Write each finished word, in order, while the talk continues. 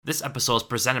This episode is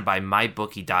presented by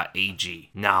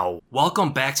MyBookie.ag. Now,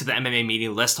 welcome back to the MMA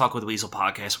meeting. Let's Talk with Weasel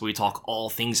podcast, where we talk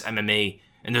all things MMA.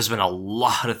 And there's been a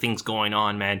lot of things going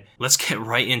on, man. Let's get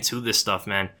right into this stuff,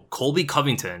 man. Colby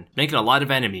Covington making a lot of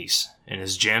enemies in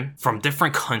his gym from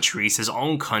different countries, his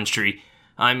own country.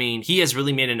 I mean, he has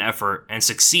really made an effort and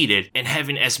succeeded in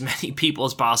having as many people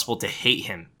as possible to hate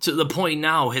him. To the point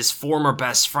now, his former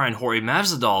best friend, Jorge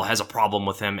Masvidal, has a problem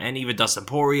with him, and even Dustin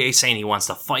Poirier saying he wants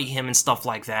to fight him and stuff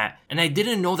like that. And I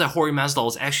didn't know that Jorge Masvidal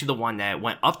was actually the one that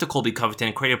went up to Colby Covington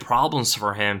and created problems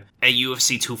for him at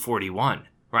UFC 241.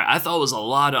 Right, I thought it was a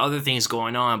lot of other things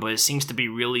going on, but it seems to be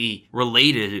really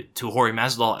related to Jorge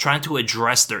Masvidal trying to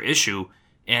address their issue.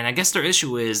 And I guess their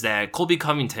issue is that Colby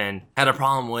Covington had a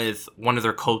problem with one of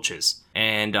their coaches.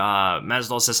 And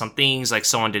Masvidal said some things like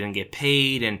someone didn't get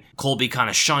paid, and Colby kind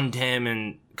of shunned him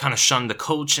and kind of shunned the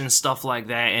coach and stuff like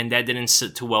that. And that didn't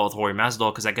sit too well with Jorge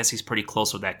Masvidal because I guess he's pretty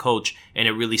close with that coach. And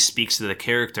it really speaks to the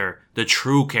character, the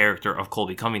true character of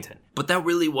Colby Covington. But that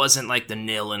really wasn't like the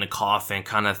nail in the coffin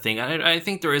kind of thing. I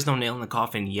think there is no nail in the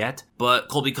coffin yet. But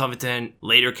Colby Covington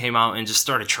later came out and just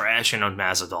started trashing on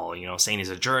Masvidal, saying he's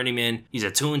a journeyman. He's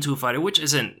a 2-2 fighter, which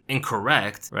isn't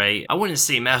incorrect, right? I wouldn't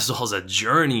say Masvidal's a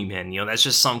journeyman, that's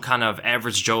just some kind of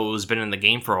average Joe who's been in the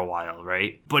game for a while,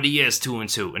 right? But he is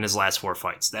 2-2 in his last 4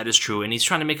 fights. That is true. And he's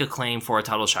trying to make a claim for a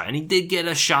title shot. And he did get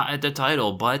a shot at the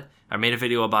title, but I made a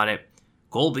video about it.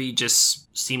 Colby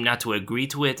just seemed not to agree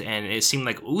to it, and it seemed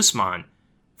like Usman,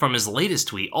 from his latest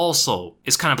tweet, also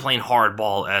is kind of playing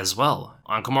hardball as well.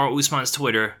 On Kamaru Usman's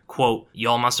Twitter, quote,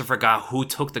 "Y'all must have forgot who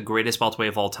took the greatest welterweight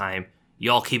of all time.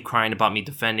 Y'all keep crying about me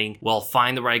defending. Well,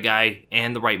 find the right guy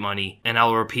and the right money, and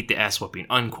I'll repeat the ass whooping,"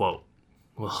 unquote.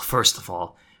 Well, first of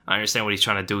all, I understand what he's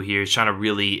trying to do here. He's trying to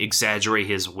really exaggerate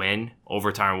his win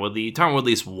over Tyron Woodley. Tyron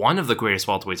Woodley is one of the greatest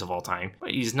welterweights of all time,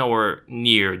 but he's nowhere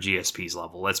near GSP's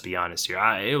level. Let's be honest here.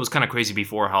 It was kind of crazy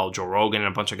before how Joe Rogan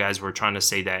and a bunch of guys were trying to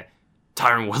say that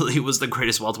Tyron Woodley was the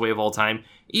greatest welterweight of all time.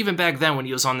 Even back then when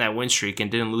he was on that win streak and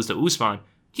didn't lose to Usman,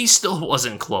 he still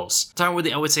wasn't close. Tyron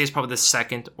Woodley, I would say, is probably the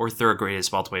second or third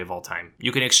greatest welterweight of all time.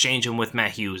 You can exchange him with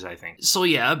Matt Hughes, I think. So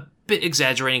yeah, a bit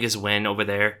exaggerating his win over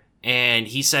there. And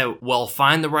he said, well,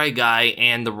 find the right guy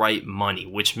and the right money,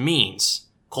 which means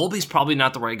Colby's probably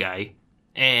not the right guy,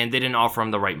 and they didn't offer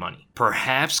him the right money.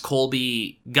 Perhaps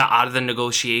Colby got out of the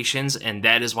negotiations, and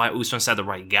that is why Usman said the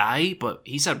right guy, but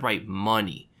he said right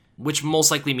money, which most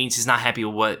likely means he's not happy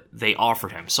with what they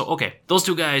offered him. So, okay, those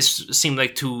two guys seem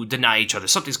like to deny each other.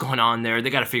 Something's going on there. They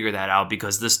got to figure that out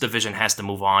because this division has to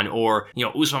move on, or,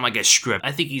 Usman might get stripped.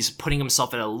 I think he's putting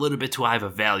himself at a little bit too high of a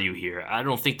value here. I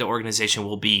don't think the organization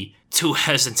will be too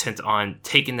hesitant on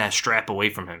taking that strap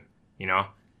away from him,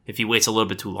 if he waits a little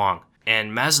bit too long.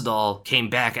 And Masvidal came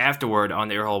back afterward on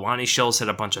the Ariel Helwani show, said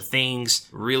a bunch of things,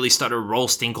 really started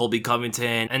roasting Colby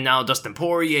Covington, and now Dustin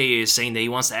Poirier is saying that he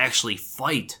wants to actually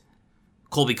fight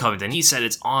Colby Covington. He said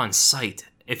it's on site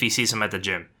if he sees him at the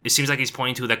gym. It seems like he's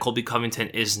pointing to that Colby Covington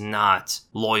is not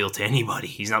loyal to anybody.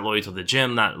 He's not loyal to the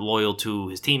gym, not loyal to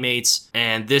his teammates.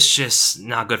 And this just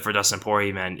not good for Dustin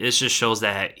Poirier, man. It just shows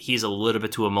that he's a little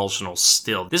bit too emotional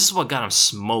still. This is what got him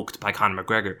smoked by Conor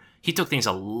McGregor. He took things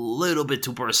a little bit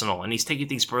too personal, and he's taking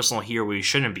things personal here where he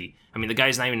shouldn't be. I mean, the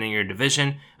guy's not even in your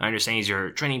division. I understand he's your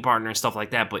training partner and stuff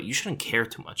like that, but you shouldn't care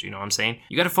too much, you know what I'm saying?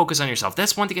 You got to focus on yourself.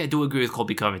 That's one thing I do agree with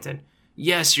Colby Covington.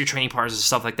 Yes, your training partners and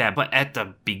stuff like that, but at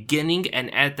the beginning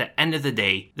and at the end of the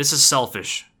day, this is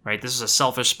selfish, right? This is a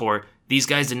selfish sport. These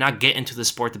guys did not get into the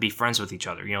sport to be friends with each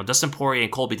other. Dustin Poirier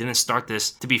and Colby didn't start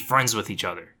this to be friends with each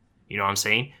other. You know what I'm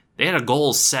saying? They had a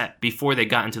goal set before they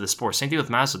got into the sport. Same thing with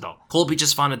Masvidal. Colby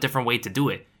just found a different way to do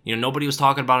it. Nobody was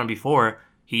talking about him before.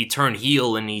 He turned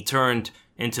heel and he turned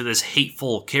into this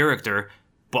hateful character,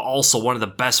 but also one of the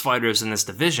best fighters in this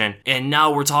division, and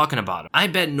now we're talking about him. I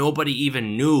bet nobody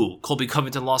even knew Colby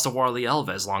Covington lost to Warlley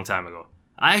Alves a long time ago.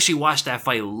 I actually watched that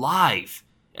fight live,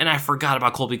 and I forgot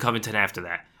about Colby Covington after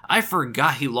that. I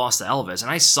forgot he lost to Alves, and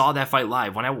I saw that fight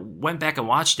live. When I went back and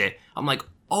watched it, I'm like,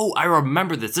 oh, I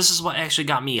remember this. This is what actually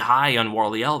got me high on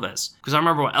Warlley Alves. Because I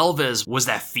remember when Alves was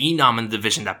that phenom in the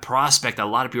division, that prospect that a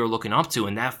lot of people were looking up to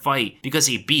in that fight because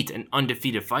he beat an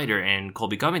undefeated fighter in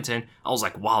Colby Covington. I was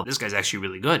like, wow, this guy's actually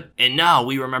really good. And now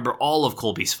we remember all of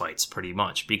Colby's fights pretty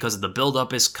much because the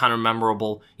build-up is kind of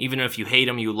memorable. Even if you hate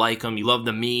him, you like him, you love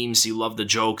the memes, you love the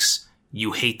jokes,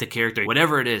 you hate the character,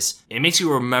 whatever it is, it makes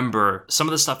you remember some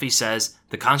of the stuff he says,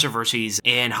 the controversies,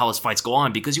 and how his fights go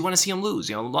on because you want to see him lose.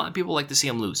 A lot of people like to see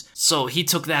him lose. So he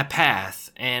took that path,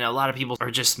 and a lot of people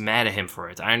are just mad at him for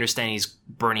it. I understand he's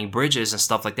burning bridges and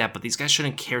stuff like that, but these guys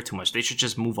shouldn't care too much. They should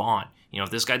just move on. You know, if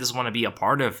this guy doesn't want to be a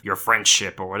part of your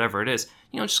friendship or whatever it is,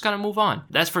 you know, just kind of move on.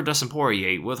 That's for Dustin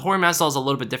Poirier. With Jorge Masvidal, it's a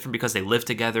little bit different because they live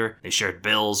together, they shared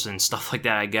bills and stuff like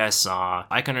that, I guess.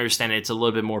 I can understand it's a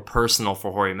little bit more personal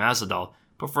for Jorge Masvidal,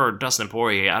 but for Dustin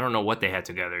Poirier, I don't know what they had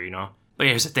together, you know? But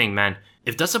here's the thing, man.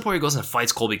 If Dustin Poirier goes and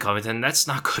fights Colby Covington, that's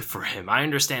not good for him. I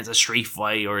understand it's a street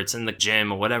fight or it's in the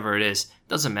gym or whatever it is.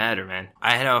 Doesn't matter, man.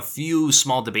 I had a few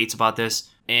small debates about this,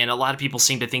 and a lot of people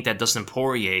seem to think that Dustin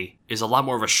Poirier is a lot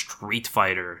more of a street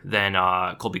fighter than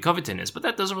Colby Covington is, but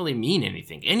that doesn't really mean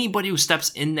anything. Anybody who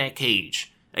steps in that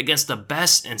cage against the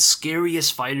best and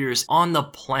scariest fighters on the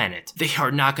planet, they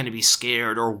are not going to be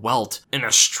scared or welt in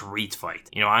a street fight.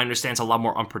 You know, I understand it's a lot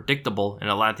more unpredictable and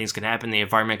a lot of things can happen. The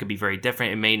environment could be very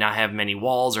different. It may not have many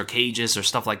walls or cages or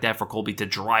stuff like that for Colby to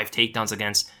drive takedowns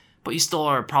against, but you still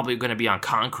are probably going to be on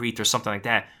concrete or something like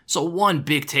that. So one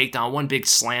big takedown, one big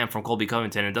slam from Colby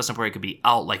Covington, and Dustin Poirier could be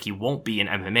out like he won't be in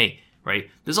MMA. Right?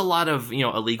 There's a lot of, you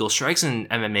know, illegal strikes in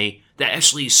MMA that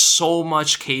actually so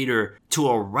much cater to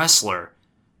a wrestler.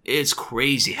 It's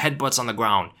crazy. Headbutts on the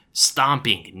ground,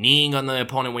 stomping, kneeing on the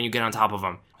opponent when you get on top of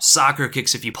them, soccer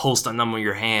kicks if you post on them with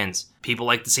your hands. People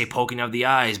like to say poking of the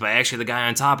eyes, but actually the guy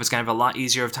on top is going to have a lot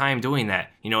easier of time doing that.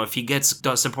 You know, if he gets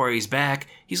Dustin Poirier's back,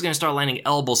 he's going to start landing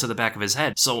elbows to the back of his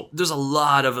head. So there's a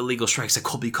lot of illegal strikes that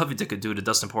Colby Covington could do to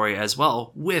Dustin Poirier as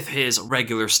well with his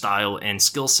regular style and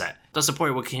skill set. Dustin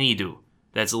Poirier, what can he do?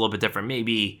 That's a little bit different.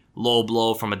 Maybe low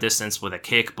blow from a distance with a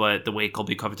kick, but the way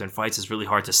Colby Covington fights is really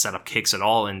hard to set up kicks at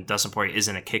all, and Dustin Poirier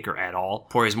isn't a kicker at all.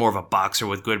 Poirier's more of a boxer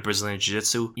with good Brazilian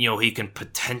Jiu-Jitsu. You know, he can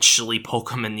potentially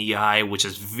poke him in the eye, which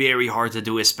is very hard to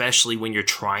do, especially when you're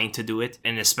trying to do it,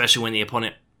 and especially when the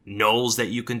opponent knows that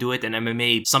you can do it. In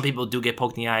MMA, some people do get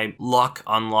poked in the eye, luck,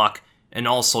 unluck, and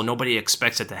also nobody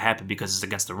expects it to happen because it's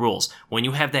against the rules. When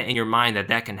you have that in your mind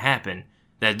that can happen,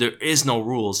 that there is no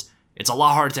rules, it's a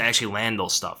lot harder to actually land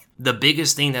those stuff. The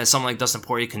biggest thing that someone like Dustin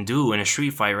Poirier can do in a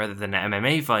street fight rather than an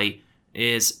MMA fight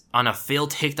is on a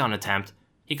failed takedown attempt,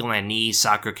 he can land knees,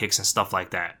 soccer kicks, and stuff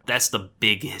like that. That's the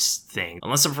biggest thing.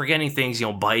 Unless I'm forgetting things, you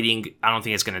know, biting, I don't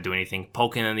think it's going to do anything.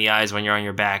 Poking in the eyes when you're on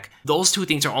your back, those two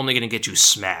things are only going to get you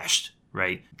smashed,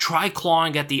 right? Try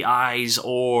clawing at the eyes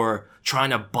or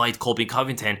trying to bite Colby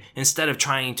Covington instead of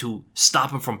trying to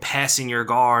stop him from passing your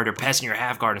guard or passing your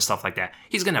half guard and stuff like that.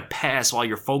 He's going to pass while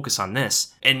you're focused on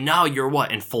this. And now you're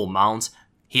what? In full mount?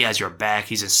 He has your back.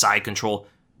 He's in side control.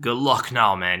 Good luck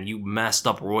now, man. You messed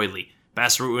up royally.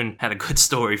 Bas Rutten had a good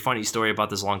story, funny story about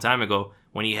this a long time ago.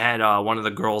 When he had one of the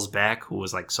girls back, who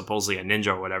was like supposedly a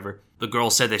ninja or whatever, the girl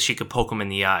said that she could poke him in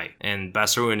the eye. And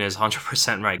Bas Rutten is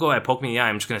 100% right. Go ahead, poke me in the eye.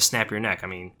 I'm just going to snap your neck. I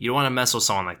mean, you don't want to mess with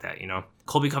someone like that, you know?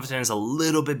 Colby Covington is a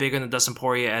little bit bigger than Dustin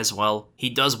Poirier as well. He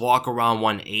does walk around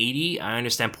 180. I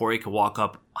understand Poirier could walk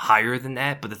up higher than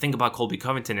that. But the thing about Colby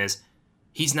Covington is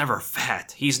he's never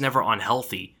fat. He's never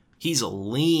unhealthy. He's a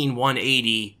lean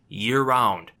 180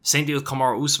 year-round. Same deal with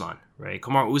Kamaru Usman. Right?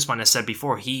 Kamaru Usman has said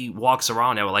before, he walks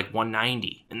around at like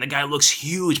 190. And the guy looks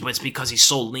huge, but it's because he's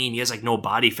so lean, he has like no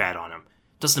body fat on him.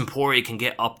 Dustin Poirier can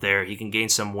get up there, he can gain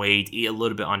some weight, eat a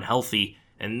little bit unhealthy,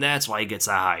 and that's why he gets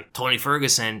that high. Tony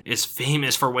Ferguson is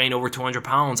famous for weighing over 200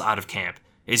 pounds out of camp.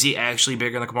 Is he actually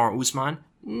bigger than Kamaru Usman?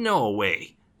 No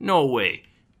way. No way.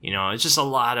 You know, it's just a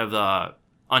lot of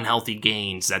unhealthy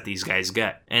gains that these guys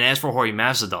get. And as for Jorge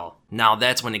Masvidal, now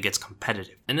that's when it gets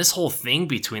competitive. And this whole thing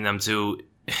between them two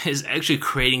is actually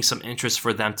creating some interest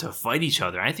for them to fight each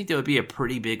other. I think that would be a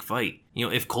pretty big fight. You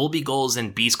know, if Colby goes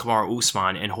and beats Kamaru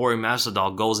Usman and Jorge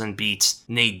Masvidal goes and beats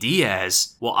Nate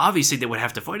Diaz, well, obviously they would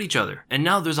have to fight each other. And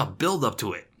now there's a build-up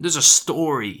to it. There's a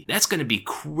story. That's going to be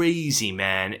crazy,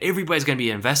 man. Everybody's going to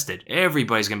be invested.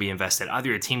 Everybody's going to be invested. Either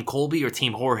you're Team Colby or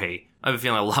Team Jorge. I have a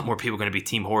feeling a lot more people are going to be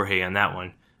Team Jorge on that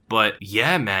one. But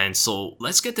yeah, man, so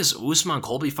let's get this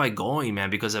Usman-Colby fight going, man,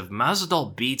 because if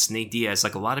Masvidal beats Nate Diaz,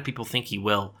 like a lot of people think he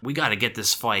will, we got to get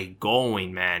this fight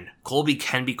going, man. Colby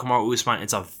can beat Kamaru Usman.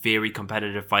 It's a very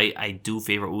competitive fight. I do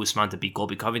favor Usman to beat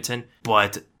Colby Covington,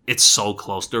 but it's so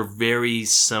close. They're very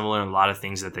similar in a lot of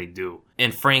things that they do.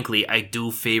 And frankly, I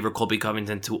do favor Colby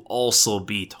Covington to also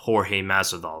beat Jorge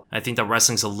Masvidal. I think the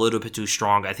wrestling's a little bit too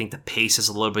strong. I think the pace is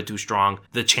a little bit too strong.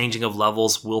 The changing of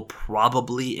levels will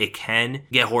it can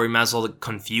get Jorge Masvidal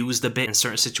confused a bit in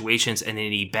certain situations, and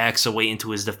then he backs away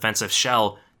into his defensive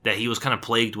shell that he was kind of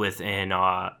plagued with in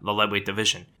the lightweight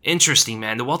division. Interesting,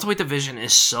 man. The welterweight division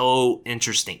is so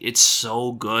interesting. It's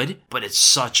so good, but it's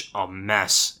such a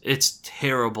mess. It's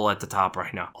terrible at the top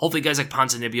right now. Hopefully guys like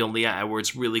Ponzinibbio and Leon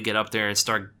Edwards really get up there and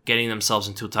start getting themselves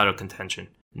into title contention.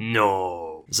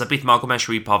 No. Zabit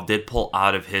Magomedsharipov did pull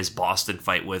out of his Boston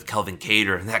fight with Kelvin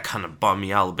Kattar, and that kind of bummed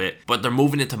me out a bit. But they're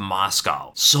moving into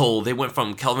Moscow. So they went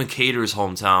from Kelvin Kattar's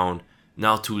hometown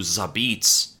now to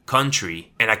Zabit's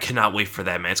country, and I cannot wait for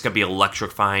that, man. It's gonna be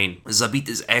electrifying. Zabit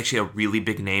is actually a really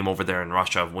big name over there in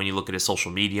Russia when you look at his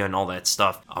social media and all that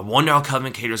stuff. I wonder how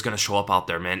Calvin Kattar is gonna show up out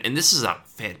there, man. And this is a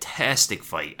fantastic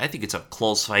fight. I think it's a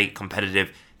close fight,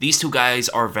 competitive. These two guys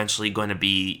are eventually going to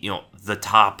be, the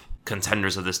top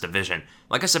contenders of this division.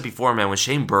 Like I said before, man, when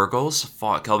Shane Burgos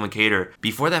fought Calvin Kattar,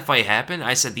 before that fight happened,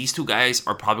 I said these two guys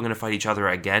are probably going to fight each other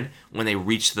again when they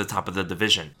reach to the top of the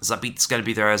division. Zabit's going to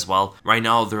be there as well. Right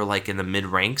now, they're like in the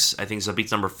mid-ranks. I think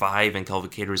Zabit's number 5 and Calvin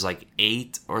Kattar is like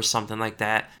 8 or something like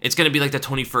that. It's going to be like the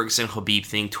Tony Ferguson-Khabib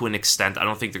thing to an extent. I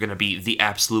don't think they're going to be the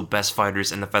absolute best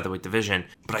fighters in the featherweight division,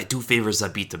 but I do favor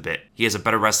Zabit a bit. He has a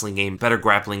better wrestling game, better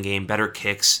grappling game, better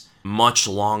kicks, much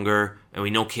longer, and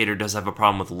we know Kattar does have a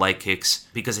problem with leg kicks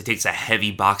because it takes a heavy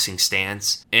boxing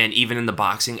stance, and even in the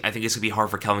boxing, I think it's going to be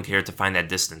hard for Calvin Kattar to find that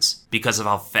distance because of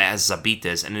how fast Zabit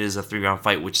is, and it is a 3-round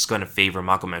fight, which is going to favor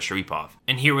Magomed Sharipov.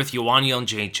 And here with Joanna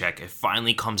Jędrzejczyk, it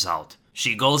finally comes out.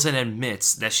 She goes and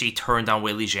admits that she turned down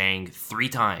Weili Zhang 3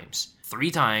 times. 3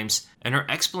 times, and her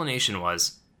explanation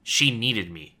was, she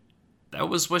needed me. That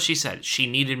was what she said. She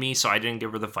needed me, so I didn't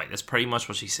give her the fight. That's pretty much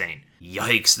what she's saying.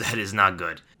 Yikes, that is not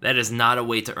good. That is not a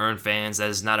way to earn fans. That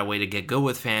is not a way to get good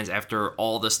with fans after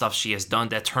all the stuff she has done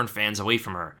that turned fans away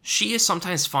from her. She is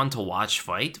sometimes fun to watch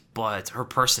fight, but her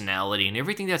personality and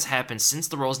everything that's happened since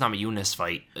the Rose Namajunas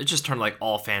fight, it just turned like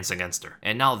all fans against her.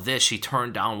 And now this, she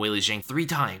turned down Weili Zhang 3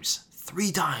 times.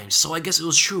 3 times. So I guess it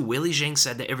was true. Weili Zhang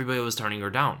said that everybody was turning her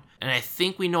down. And I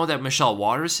think we know that Michelle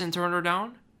Waterson turned her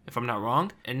down, if I'm not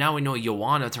wrong. And now we know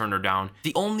Joanna turned her down.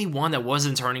 The only one that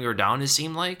wasn't turning her down, it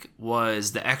seemed like,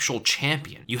 was the actual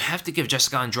champion. You have to give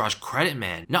Jessica Andrade credit,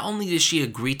 man. Not only did she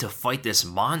agree to fight this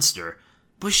monster,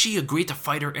 but she agreed to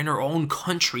fight her in her own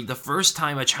country the first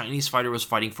time a Chinese fighter was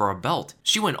fighting for a belt.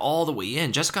 She went all the way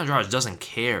in. Jessica Andrade doesn't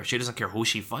care. She doesn't care who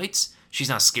she fights. She's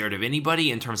not scared of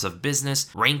anybody in terms of business,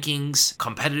 rankings,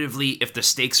 competitively. If the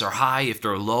stakes are high, if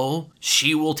they're low,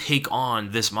 she will take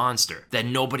on this monster that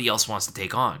nobody else wants to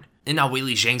take on. And now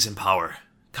Weili Zhang's in power.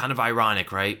 Kind of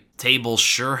ironic, right? Tables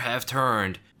sure have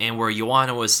turned. And where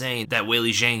Joanna was saying that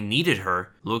Weili Zhang needed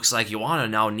her, looks like Joanna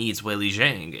now needs Weili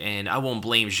Zhang. And I won't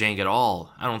blame Zhang at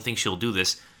all. I don't think she'll do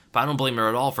this. But I don't blame her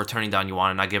at all for turning down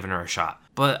Joanna and not giving her a shot.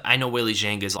 But I know Weili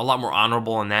Zhang is a lot more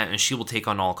honorable in that, and she will take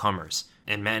on all comers.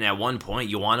 And man, at one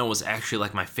point, Joanna was actually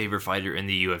like my favorite fighter in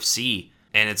the UFC.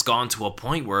 And it's gone to a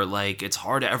point where like it's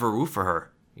hard to ever root for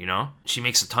her. You know? She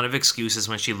makes a ton of excuses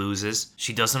when she loses.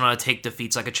 She doesn't know how to take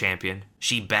defeats like a champion.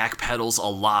 She backpedals a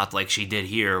lot like she did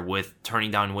here with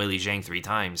turning down Weili Zhang 3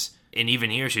 times. And even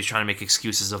here, she's trying to make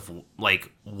excuses of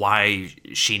like why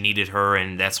she needed her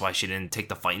and that's why she didn't take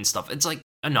the fight and stuff. It's like,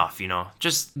 enough,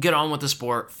 Just get on with the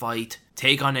sport, fight,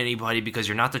 take on anybody because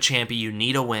you're not the champion. You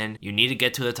need a win. You need to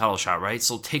get to the title shot, right?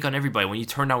 So take on everybody. When you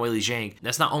turn down Weili Zhang,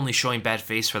 that's not only showing bad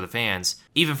face for the fans,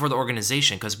 even for the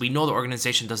organization, because we know the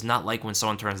organization does not like when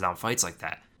someone turns down fights like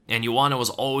that. And Joanna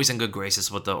was always in good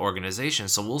graces with the organization,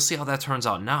 so we'll see how that turns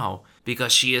out now,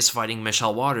 because she is fighting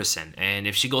Michelle Waterson. And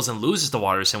if she goes and loses to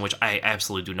Waterson, which I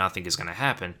absolutely do not think is going to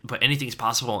happen, but anything's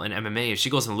possible in MMA, if she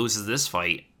goes and loses this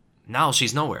fight, now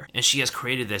she's nowhere, and she has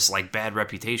created this bad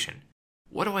reputation.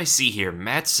 What do I see here?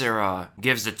 Matt Serra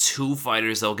gives the 2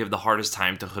 fighters that'll give the hardest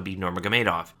time to Khabib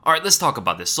Nurmagomedov. Alright, let's talk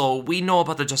about this. So, we know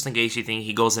about the Justin Gaethje thing.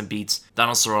 He goes and beats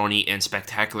Donald Cerrone in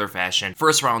spectacular fashion.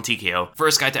 First round TKO.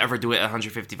 First guy to ever do it at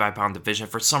 155-pound division.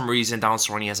 For some reason, Donald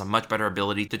Cerrone has a much better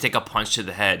ability to take a punch to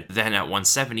the head than at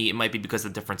 170. It might be because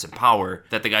of the difference in power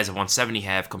that the guys at 170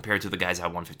 have compared to the guys at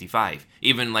 155.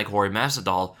 Even like Jorge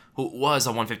Masvidal, who was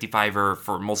a 155er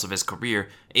for most of his career,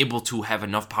 able to have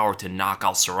enough power to knock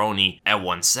out Cerrone at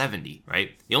 170,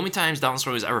 right? The only times Donald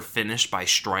Cerrone was ever finished by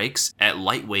strikes at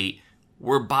lightweight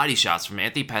were body shots from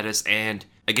Anthony Pettis, and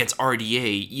against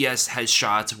RDA, yes, his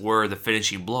shots were the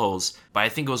finishing blows, but I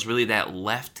think it was really that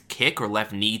left kick or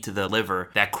left knee to the liver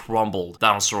that crumbled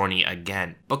Donald Cerrone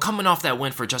again. But coming off that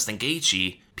win for Justin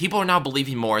Gaethje, people are now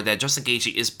believing more that Justin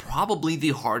Gaethje is probably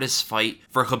the hardest fight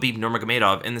for Khabib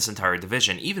Nurmagomedov in this entire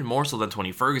division, even more so than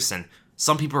Tony Ferguson.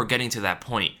 Some people are getting to that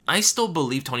point. I still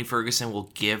believe Tony Ferguson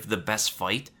will give the best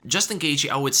fight. Justin Gaethje,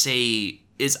 I would say,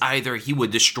 is either he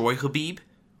would destroy Khabib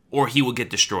or he would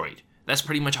get destroyed. That's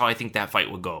pretty much how I think that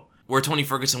fight would go. Where Tony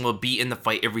Ferguson will be in the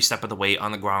fight every step of the way,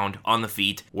 on the ground, on the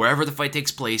feet. Wherever the fight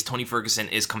takes place, Tony Ferguson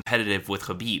is competitive with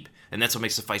Khabib. And that's what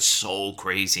makes the fight so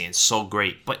crazy and so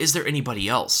great. But is there anybody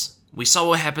else? We saw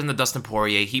what happened to Dustin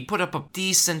Poirier. He put up a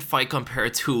decent fight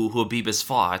compared to who Khabib has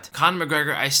fought. Conor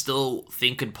McGregor, I still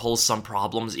think, could pull some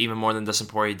problems, even more than Dustin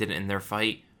Poirier did in their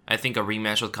fight. I think a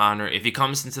rematch with Conor, if he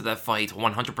comes into that fight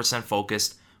 100%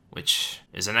 focused, which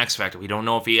is an X factor. We don't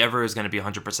know if he ever is going to be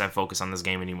 100% focused on this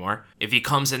game anymore. If he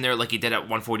comes in there like he did at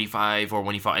 145 or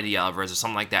when he fought Eddie Alvarez or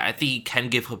something like that, I think he can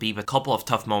give Khabib a couple of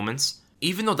tough moments.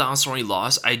 Even though Donald Cerrone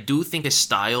lost, I do think his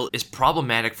style is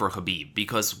problematic for Khabib,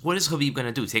 because what is Khabib going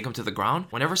to do? Take him to the ground?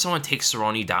 Whenever someone takes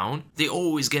Cerrone down, they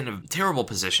always get in a terrible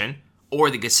position, or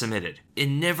they get submitted. It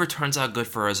never turns out good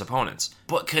for his opponents.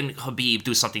 But can Khabib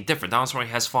do something different? Donald Cerrone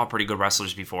has fought pretty good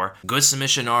wrestlers before, good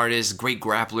submission artists, great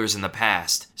grapplers in the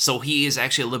past, so he is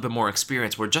actually a little bit more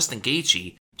experienced, where Justin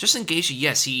Gaethje,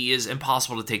 yes, he is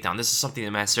impossible to take down. This is something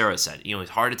that Matt Serra said. He's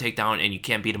hard to take down and you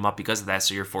can't beat him up because of that,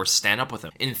 so you're forced to stand up with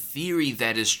him. In theory,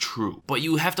 that is true. But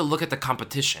you have to look at the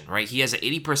competition, right? He has an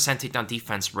 80% takedown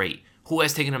defense rate. Who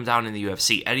has taken him down in the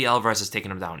UFC? Eddie Alvarez has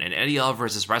taken him down. And Eddie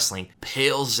Alvarez's wrestling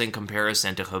pales in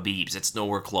comparison to Khabib's. It's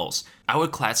nowhere close. I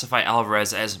would classify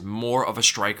Alvarez as more of a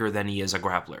striker than he is a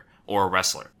grappler or a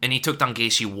wrestler. And he took down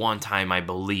Gaethje one time, I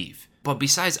believe. But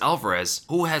besides Alvarez,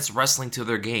 who has wrestling to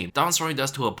their game? Donald Cerrone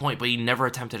does to a point, but he never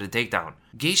attempted a takedown.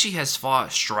 Gaethje has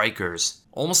fought strikers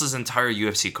almost his entire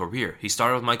UFC career. He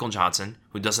started with Michael Johnson,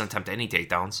 who doesn't attempt any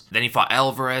takedowns. Then he fought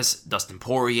Alvarez, Dustin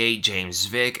Poirier, James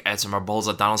Vick, Edson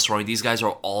Barboza, Donald Cerrone. These guys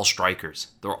are all strikers.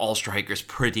 They're all strikers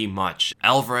pretty much.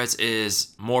 Alvarez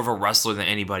is more of a wrestler than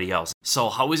anybody else. So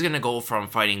how he's going to go from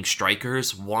fighting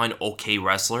strikers, one okay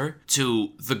wrestler,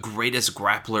 to the greatest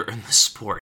grappler in the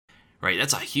sport? Right,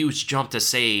 that's a huge jump to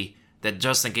say that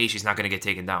Justin Gaethje's not going to get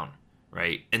taken down,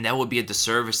 right? And that would be a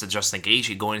disservice to Justin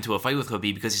Gaethje going into a fight with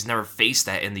Khabib, because he's never faced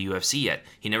that in the UFC yet.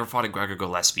 He never fought a Gregor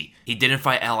Gillespie. He didn't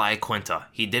fight Al Iaquinta.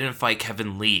 He didn't fight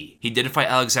Kevin Lee. He didn't fight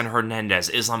Alexander Hernandez,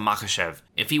 Islam Makhachev.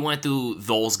 If he went through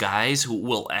those guys who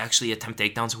will actually attempt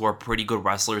takedowns, who are pretty good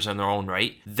wrestlers in their own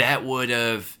right, that would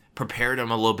have prepared him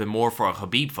a little bit more for a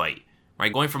Khabib fight,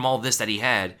 right? Going from all this that he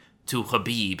had to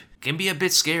Khabib can be a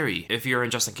bit scary if you're in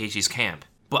Justin Gaethje's camp.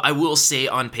 But I will say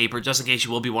on paper, Justin Gaethje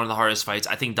will be one of the hardest fights.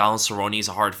 I think Donald Cerrone is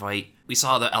a hard fight. We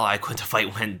saw the Al Iaquinta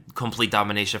fight went complete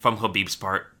domination from Khabib's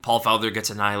part. Paul Felder gets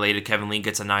annihilated. Kevin Lee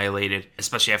gets annihilated,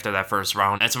 especially after that first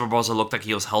round. Edson Barboza looked like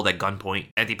he was held at gunpoint.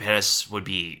 Anthony Pettis would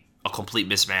be a complete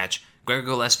mismatch. Gregor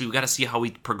Gillespie, we got to see how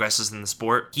he progresses in the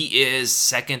sport. He is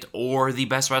second or the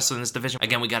best wrestler in this division.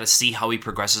 Again, we got to see how he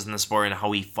progresses in the sport and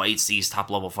how he fights these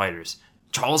top-level fighters.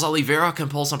 Charles Oliveira can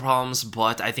pull some problems,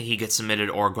 but I think he gets submitted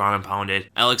or ground and pounded.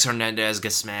 Alex Hernandez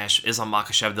gets smashed. Islam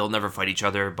Makhachev, they'll never fight each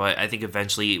other, but I think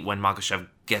eventually when Makhachev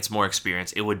gets more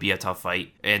experience, it would be a tough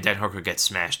fight, and Dan Hooker gets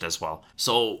smashed as well.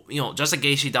 So, Justin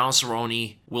Gaethje, Donald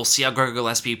Cerrone, we'll see how Gregor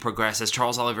Gillespie progresses.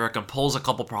 Charles Oliveira can pulls a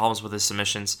couple problems with his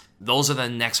submissions. Those are the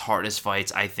next hardest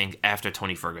fights, I think, after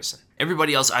Tony Ferguson.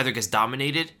 Everybody else either gets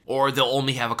dominated, or they'll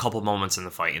only have a couple moments in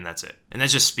the fight, and that's it. And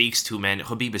that just speaks to, man,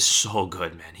 Khabib is so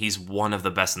good, man. He's one of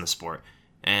the best in the sport.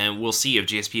 And we'll see if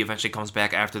GSP eventually comes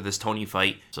back after this Tony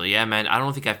fight. So yeah, man, I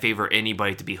don't think I favor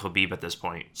anybody to beat Khabib at this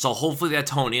point. So hopefully that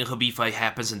Tony and Khabib fight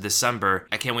happens in December.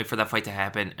 I can't wait for that fight to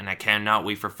happen, and I cannot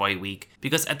wait for fight week.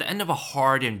 Because at the end of a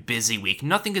hard and busy week,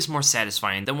 nothing is more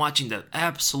satisfying than watching the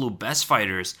absolute best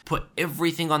fighters put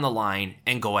everything on the line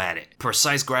and go at it.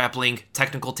 Precise grappling,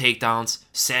 technical takedowns,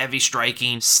 savvy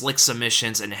striking, slick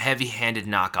submissions, and heavy-handed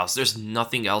knockouts. There's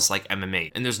nothing else like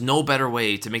MMA. And there's no better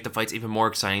way to make the fights even more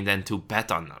exciting than to bet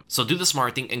on them. So do the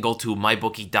smart thing and go to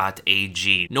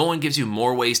mybookie.ag. No one gives you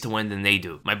more ways to win than they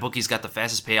do. MyBookie's got the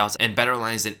fastest payouts and better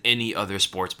lines than any other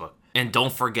sportsbook. And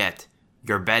don't forget,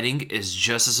 your betting is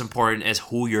just as important as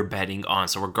who you're betting on.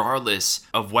 So regardless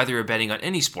of whether you're betting on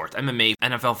any sport, MMA,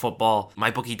 NFL football,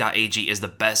 mybookie.ag is the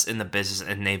best in the business,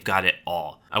 and they've got it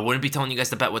all. I wouldn't be telling you guys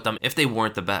to bet with them if they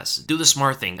weren't the best. Do the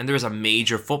smart thing, and there's a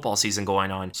major football season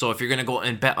going on. So if you're going to go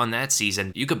and bet on that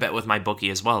season, you could bet with MyBookie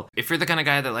as well. If you're the kind of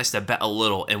guy that likes to bet a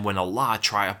little and win a lot,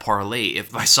 try a parlay.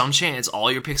 If by some chance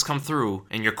all your picks come through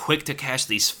and you're quick to cash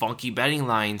these funky betting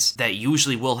lines that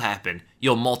usually will happen,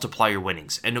 you'll multiply your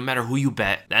winnings. And no matter who you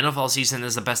bet, the NFL season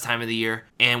is the best time of the year.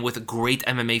 And with great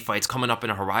MMA fights coming up in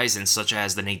the horizon, such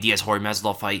as the Nate Diaz-Jorge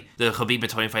Masvidal fight, the Khabib and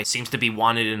Tony fight seems to be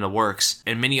wanted in the works,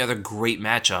 and many other great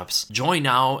matchups, join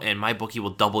now and MyBookie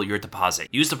will double your deposit.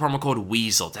 Use the promo code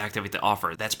WEASEL to activate the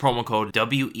offer. That's promo code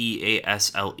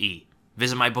WEASLE.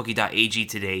 Visit mybookie.ag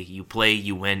today. You play,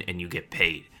 you win, and you get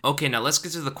paid. Okay, now let's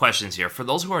get to the questions here. For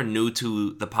those who are new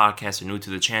to the podcast or new to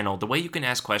the channel, the way you can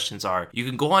ask questions are, you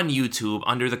can go on YouTube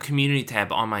under the community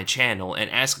tab on my channel and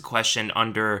ask a question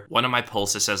under one of my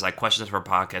posts that says like questions for a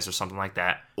podcast or something like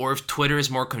that. Or if Twitter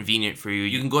is more convenient for you,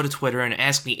 you can go to Twitter and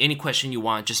ask me any question you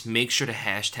want. Just make sure to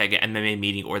hashtag an MMA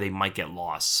meeting or they might get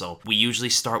lost. So we usually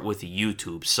start with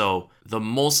YouTube. So the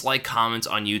most liked comments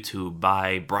on YouTube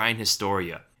by Brian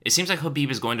Historia. It seems like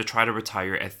Khabib is going to try to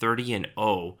retire at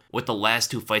 30-0, with the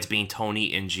last 2 fights being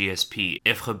Tony and GSP.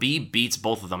 If Khabib beats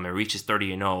both of them and reaches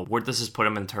 30-0, where does this put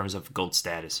him in terms of GOAT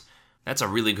status? That's a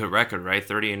really good record, right?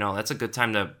 30-0. That's a good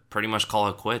time to pretty much call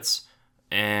it quits.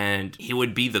 And he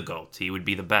would be the GOAT. He would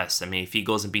be the best. I mean, if he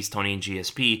goes and beats Tony and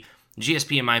GSP,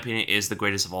 GSP, in my opinion, is the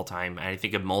greatest of all time. And I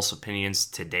think in most opinions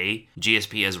today,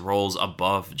 GSP has roles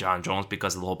above Jon Jones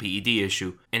because of the whole PED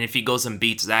issue. And if he goes and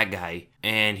beats that guy,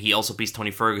 and he also beats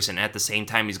Tony Ferguson, at the same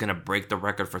time, he's going to break the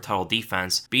record for title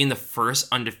defense, being the first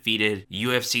undefeated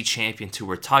UFC champion to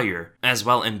retire, as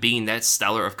well, and being that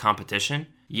stellar of competition.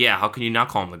 Yeah, how can you not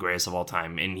call him the greatest of all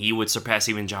time? And he would surpass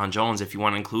even Jon Jones if you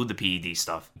want to include the PED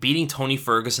stuff. Beating Tony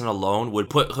Ferguson alone would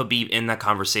put Khabib in that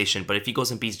conversation, but if he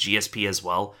goes and beats GSP as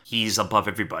well, he's above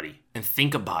everybody. And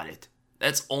think about it.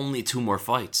 That's only 2 more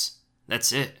fights.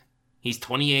 That's it. He's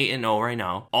 28-0 right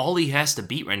now. All he has to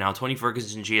beat right now, Tony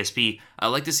Ferguson and GSP, I'd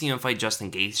like to see him fight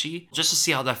Justin Gaethje, just to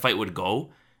see how that fight would go.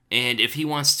 And if he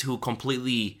wants to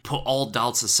completely put all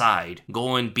doubts aside,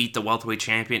 go and beat the welterweight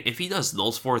champion, if he does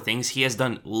those 4 things, he has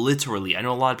done literally. I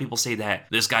know a lot of people say that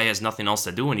this guy has nothing else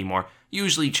to do anymore.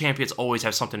 Usually champions always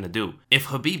have something to do. If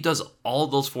Khabib does all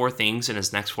those 4 things in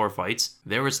his next 4 fights,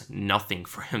 there is nothing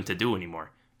for him to do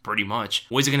anymore. Pretty much.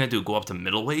 What is he going to do? Go up to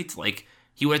middleweight? Like,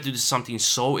 he would have to do something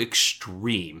so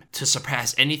extreme to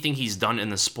surpass anything he's done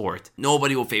in the sport.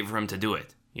 Nobody will favor him to do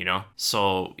it. You know?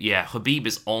 So, yeah, Khabib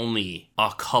is only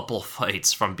a couple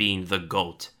fights from being the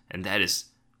GOAT. And that is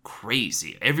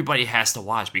crazy. Everybody has to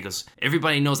watch because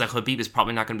everybody knows that Khabib is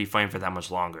probably not going to be fighting for that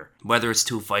much longer. Whether it's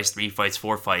 2 fights, 3 fights,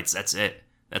 4 fights, that's it.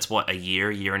 That's what, a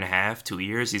year and a half, 2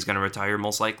 years? He's going to retire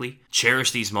most likely.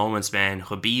 Cherish these moments, man.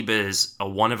 Khabib is a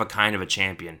one-of-a-kind of a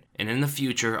champion. And in the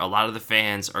future, a lot of the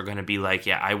fans are going to be like,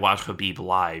 yeah, I watched Khabib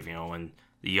live, you know, and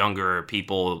the younger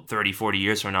people 30, 40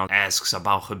 years from now asks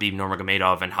about Khabib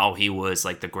Nurmagomedov and how he was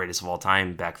like the greatest of all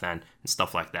time back then and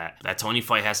stuff like that. That Tony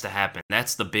fight has to happen.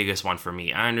 That's the biggest one for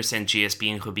me. I understand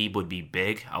GSP and Khabib would be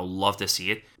big. I would love to see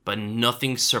it. But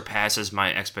nothing surpasses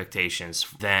my expectations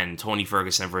than Tony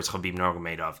Ferguson versus Khabib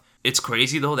Nurmagomedov. It's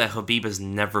crazy though that Khabib has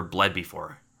never bled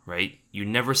before. Right? You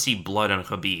never see blood on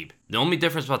Khabib. The only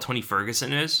difference about Tony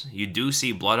Ferguson is you do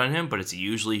see blood on him, but it's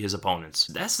usually his opponents.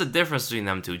 That's the difference between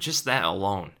them two, just that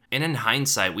alone. And in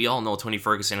hindsight, we all know Tony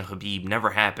Ferguson and Khabib never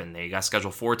happened. They got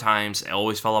scheduled 4 times, it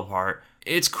always fell apart.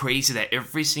 It's crazy that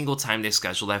every single time they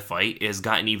schedule that fight, it has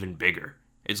gotten even bigger.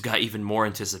 It's got even more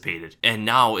anticipated. And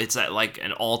now it's at like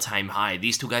an all-time high.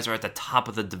 These 2 guys are at the top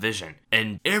of the division.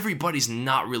 And everybody's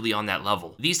not really on that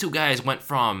level. These 2 guys went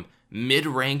from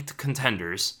mid-ranked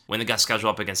contenders when they got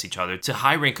scheduled up against each other to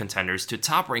high-ranked contenders to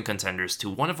top-ranked contenders to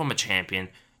one of them a champion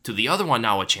to the other one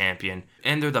now a champion,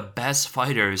 and they're the best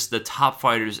fighters, the top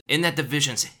fighters in that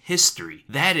division's history.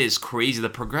 That is crazy. The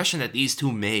progression that these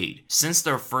 2 made since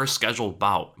their first scheduled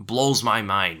bout blows my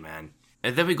mind, man.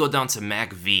 And then we go down to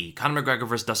Mac V, Conor McGregor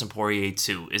versus Dustin Poirier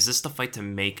 2. Is this the fight to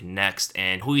make next,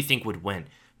 and who do you think would win?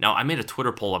 Now, I made a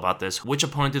Twitter poll about this. Which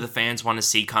opponent do the fans want to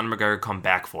see Conor McGregor come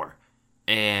back for?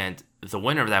 And the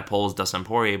winner of that poll is Dustin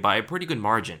Poirier by a pretty good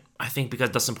margin. I think because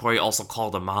Dustin Poirier also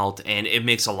called him out, and it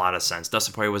makes a lot of sense.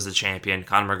 Dustin Poirier was the champion.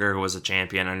 Conor McGregor was the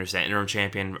champion. I understand interim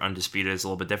champion, undisputed is a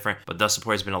little bit different, but Dustin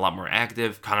Poirier's been a lot more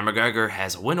active. Conor McGregor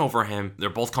has a win over him. They're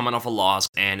both coming off a loss,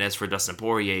 and as for Dustin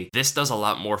Poirier, this does a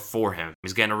lot more for him.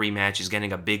 He's getting a rematch. He's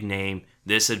getting a big name.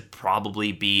 This would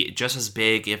probably be just as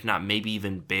big, if not maybe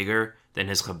even bigger, than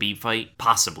his Khabib fight.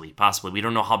 Possibly. We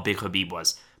don't know how big Khabib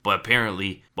was. But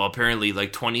apparently,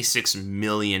 like 26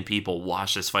 million people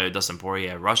watched this fight with Dustin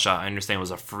Poirier at Russia. I understand it was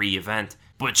a free event,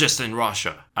 but just in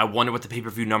Russia. I wonder what the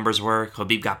pay-per-view numbers were.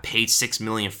 Khabib got paid $6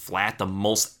 million flat, the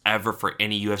most ever for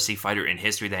any UFC fighter in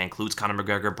history. That includes Conor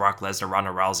McGregor, Brock Lesnar, Ronda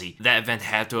Rousey. That event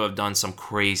had to have done some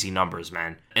crazy numbers,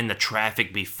 man. And the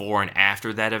traffic before and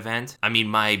after that event. I mean,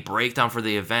 my breakdown for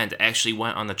the event actually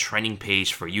went on the trending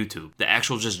page for YouTube. The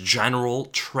actual just general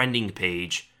trending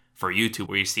page for YouTube,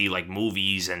 where you see like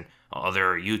movies and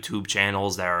other YouTube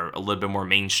channels that are a little bit more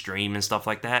mainstream and stuff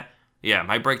like that. Yeah,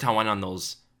 my breakdown went on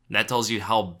those. That tells you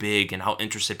how big and how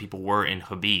interested people were in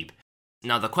Khabib.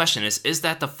 Now the question is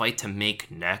that the fight to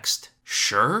make next?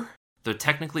 Sure. They're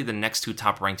technically the next 2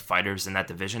 top-ranked fighters in that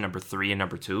division, number 3 and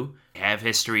number 2. They have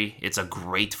history. It's a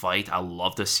great fight. I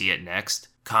love to see it next.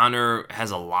 Conor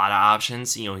has a lot of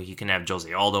options. You know, he can have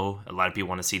Jose Aldo. A lot of people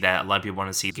want to see that. A lot of people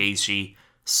want to see Gaethje.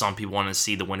 Some people want to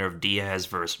see the winner of Diaz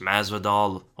versus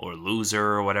Masvidal, or loser,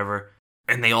 or whatever.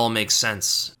 And they all make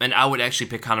sense. And I would actually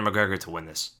pick Conor McGregor to win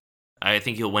this. I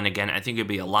think he'll win again. I think it'll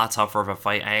be a lot tougher of a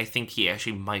fight. I think he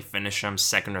actually might finish him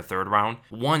second or third round.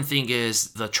 One thing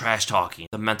is the trash talking,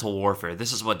 the mental warfare.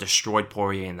 This is what destroyed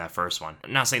Poirier in that first one.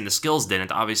 I'm not saying the skills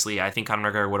didn't. Obviously, I think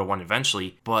Conor McGregor would have won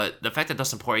eventually. But the fact that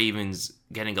Dustin Poirier even's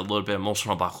getting a little bit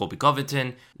emotional about Colby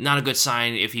Covington, not a good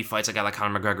sign if he fights a guy like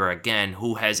Conor McGregor again,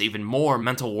 who has even more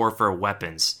mental warfare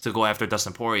weapons to go after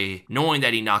Dustin Poirier, knowing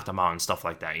that he knocked him out and stuff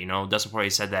like that. You know, Dustin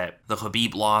Poirier said that the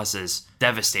Khabib loss is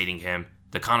devastating him.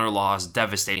 The Conor loss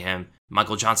devastated him.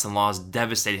 Michael Johnson loss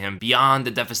devastated him beyond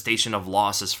the devastation of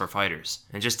losses for fighters.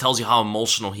 It just tells you how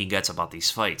emotional he gets about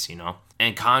these fights, you know?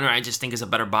 And Conor, I just think, is a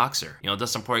better boxer. You know,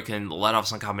 Dustin Poirier can let off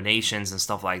some combinations and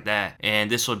stuff like that.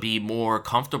 And this would be more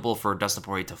comfortable for Dustin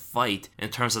Poirier to fight in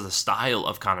terms of the style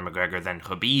of Conor McGregor than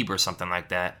Khabib or something like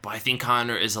that. But I think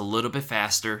Conor is a little bit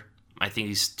faster. I think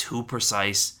he's too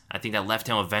precise. I think that left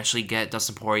hand will eventually get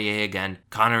Dustin Poirier again.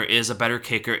 Conor is a better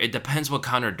kicker. It depends what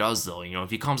Conor does, though. You know, if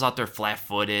he comes out there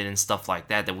flat-footed and stuff like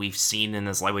that we've seen in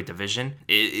this lightweight division,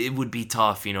 it would be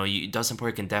tough. You know, Dustin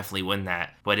Poirier can definitely win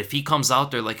that. But if he comes out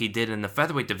there like he did in the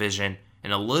featherweight division,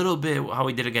 and a little bit how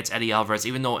he did against Eddie Alvarez,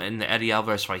 even though in the Eddie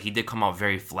Alvarez fight, he did come out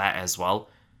very flat as well.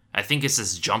 I think it's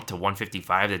this jump to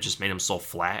 155 that just made him so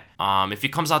flat. If he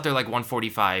comes out there like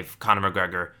 145, Conor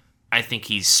McGregor, I think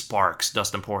he sparks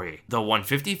Dustin Poirier. The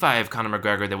 155 Conor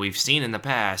McGregor that we've seen in the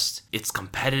past, it's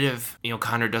competitive. You know,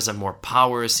 Conor does have more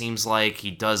power, it seems like.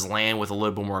 He does land with a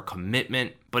little bit more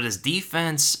commitment. But his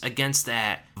defense against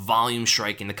that volume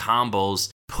striking, the combos,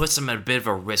 puts him at a bit of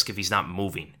a risk if he's not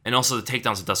moving. And also the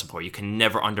takedowns of Dustin Poirier, you can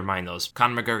never undermine those.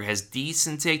 Conor McGregor has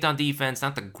decent takedown defense,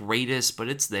 not the greatest, but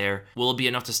it's there. Will it be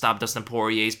enough to stop Dustin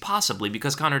Poirier's? Possibly,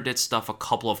 because Conor did stuff a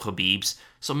couple of Khabib's,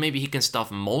 so maybe he can stuff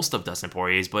most of Dustin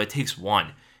Poirier's, but it takes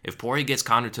one. If Poirier gets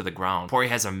Conor to the ground, Poirier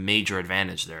has a major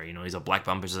advantage there. You know, he's a black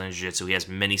belt in Brazilian Jiu-Jitsu. He has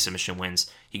many submission wins.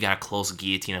 He got a close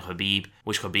guillotine of Khabib,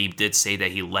 which Khabib did say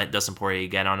that he let Dustin Poirier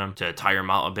get on him to tire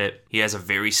him out a bit. He has a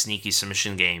very sneaky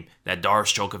submission game. That Dar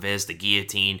stroke of his, the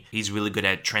guillotine. He's really good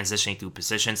at transitioning through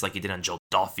positions like he did on Joe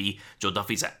Duffy. Joe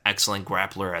Duffy's an excellent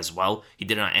grappler as well. He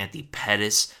did it on Anthony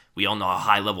Pettis. We all know how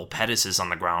high level Pettis is on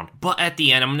the ground. But at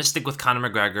the end, I'm going to stick with Conor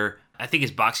McGregor. I think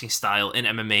his boxing style in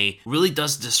MMA really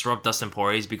does disrupt Dustin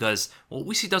Poirier's, because what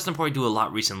we see Dustin Poirier do a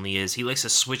lot recently is he likes to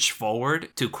switch forward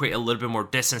to create a little bit more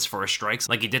distance for his strikes,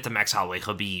 like he did to Max Holloway,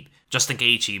 Khabib, Justin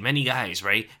Gaethje, many guys,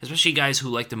 right? Especially guys who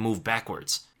like to move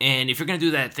backwards. And if you're going to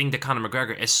do that thing to Conor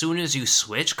McGregor, as soon as you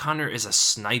switch, Conor is a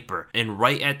sniper. And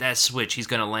right at that switch, he's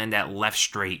going to land that left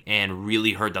straight and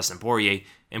really hurt Dustin Poirier.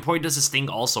 And Poirier does this thing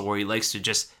also where he likes to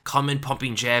just come in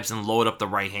pumping jabs and load up the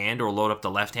right hand or load up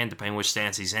the left hand, depending which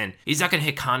stance he's in. He's not going to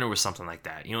hit Conor with something like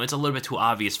that. You know, it's a little bit too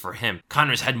obvious for him.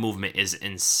 Conor's head movement is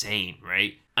insane,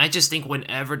 right? I just think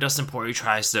whenever Dustin Poirier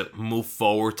tries to move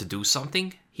forward to do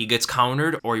something, he gets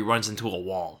countered or he runs into a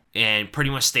wall and pretty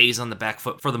much stays on the back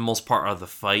foot for the most part of the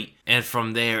fight. And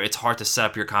from there, it's hard to set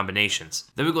up your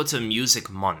combinations. Then we go to Music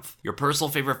Month. Your personal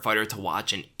favorite fighter to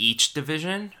watch in each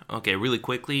division? Okay, really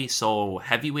quickly. So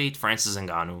heavyweight, Francis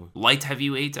Ngannou. Light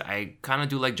heavyweight, I kind of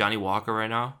do like Johnny Walker right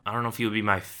now. I don't know if he would be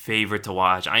my favorite to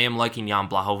watch. I am liking Jan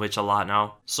Blachowicz a lot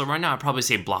now. So right now, I'd probably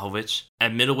say Blachowicz.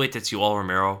 At middleweight, it's Yoel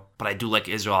Romero. But I do like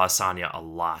Israel Adesanya a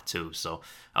lot too. So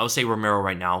I would say Romero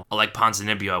right now. I like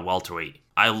Ponzinibbio at welterweight.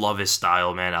 I love his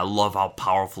style, man. I love how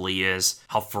powerful he is,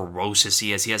 how ferocious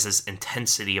he is. He has this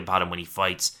intensity about him when he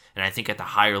fights. And I think at the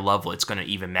higher level, it's going to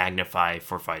even magnify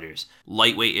for fighters.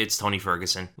 Lightweight, it's Tony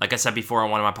Ferguson. Like I said before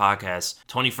on one of my podcasts,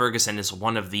 Tony Ferguson is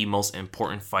one of the most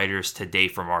important fighters today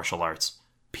for martial arts.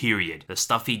 Period. The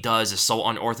stuff he does is so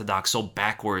unorthodox, so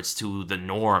backwards to the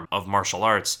norm of martial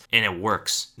arts, and it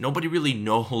works. Nobody really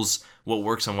knows what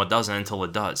works and what doesn't until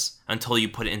it does, until you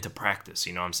put it into practice,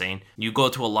 you know what I'm saying? You go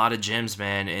to a lot of gyms,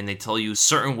 man, and they tell you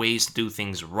certain ways to do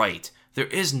things right. There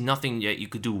is nothing that you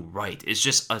could do right. It's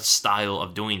just a style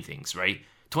of doing things, right?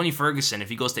 Tony Ferguson, if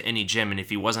he goes to any gym and if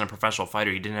he wasn't a professional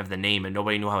fighter, he didn't have the name and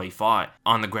nobody knew how he fought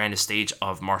on the grandest stage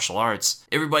of martial arts,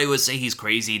 everybody would say he's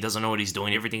crazy, he doesn't know what he's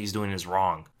doing, everything he's doing is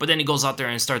wrong. But then he goes out there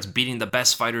and starts beating the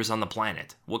best fighters on the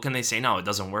planet. What can they say now? It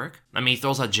doesn't work? I mean, he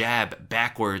throws a jab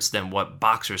backwards than what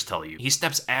boxers tell you. He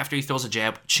steps after he throws a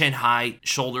jab, chin high,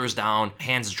 shoulders down,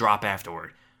 hands drop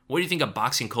afterward. What do you think a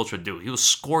boxing coach would do? He will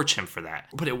scorch him for that.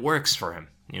 But it works for him,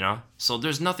 you know? So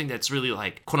there's nothing that's really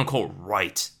like, quote unquote,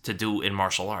 right to do in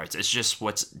martial arts. It's just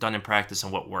what's done in practice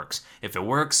and what works. If it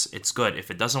works, it's good.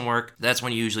 If it doesn't work, that's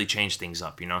when you usually change things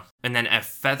up, you know? And then at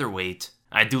featherweight,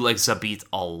 I do like Zabit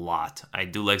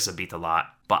a lot.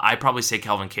 But I probably say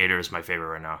Calvin Kattar is my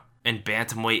favorite right now. In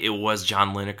bantamweight, it was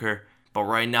John Lineker. But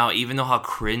right now, even though how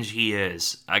cringe he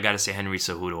is, I gotta say Henry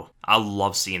Cejudo. I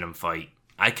love seeing him fight.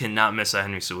 I cannot miss a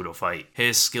Henry Cejudo fight.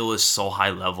 His skill is so high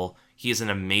level. He is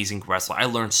an amazing wrestler. I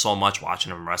learned so much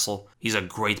watching him wrestle. He's a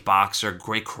great boxer,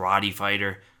 great karate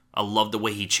fighter. I love the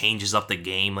way he changes up the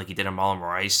game like he did in Marlon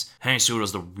Moraes. Henry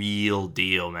Cejudo's the real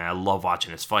deal, man. I love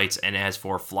watching his fights. And as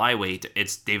for flyweight,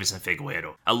 it's Deiveson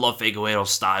Figueiredo. I love Figueiredo's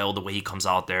style, the way he comes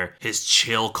out there, his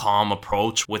chill, calm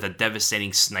approach with a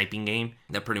devastating sniping game.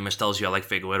 That pretty much tells you I like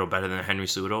Figueiredo better than Henry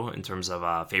Cejudo in terms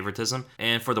of favoritism.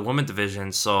 And for the women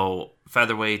division, so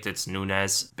featherweight, it's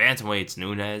Nunes. Bantamweight, it's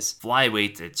Nunes.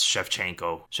 Flyweight, it's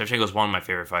Shevchenko. Shevchenko's one of my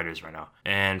favorite fighters right now.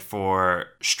 And for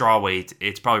strawweight,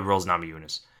 it's probably Rose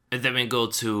Namajunas. And then we go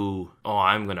to,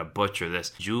 I'm going to butcher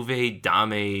this, Juve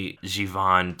Dame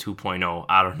Jivan 2.0.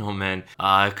 I don't know, man.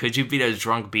 Could you beat a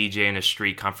drunk BJ in a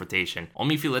street confrontation?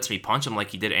 Only if he lets me punch him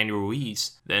like he did Andy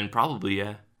Ruiz. Then probably,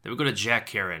 yeah. Then we go to Jack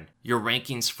Kieran. Your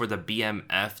rankings for the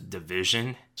BMF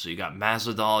division. So you got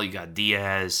Masvidal, you got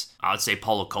Diaz. I would say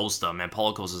Paulo Costa, man.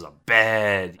 Paulo Costa is a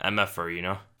bad MFer, you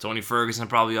know? Tony Ferguson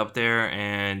probably up there,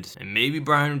 and maybe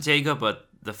Brian Ortega, but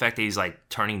the fact that he's like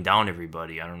turning down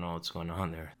everybody, I don't know what's going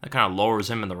on there. That kind of lowers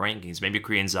him in the rankings. Maybe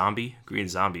Korean Zombie. Korean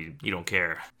Zombie, he don't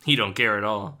care. He don't care at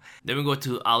all. Then we go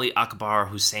to Ali Akbar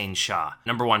Hussein Shah.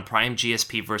 Number 1, Prime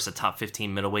GSP versus the top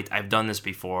 15 middleweight. I've done this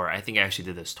before. I think I actually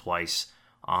did this twice.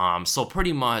 So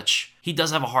pretty much, he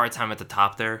does have a hard time at the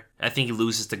top there. I think he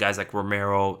loses to guys like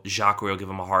Romero. Jacare will give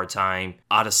him a hard time.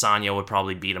 Adesanya would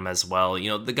probably beat him as well. You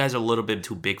know, the guys are a little bit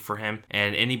too big for him.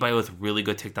 And anybody with really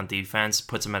good takedown defense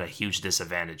puts him at a huge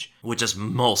disadvantage, which is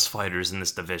most fighters in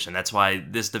this division. That's why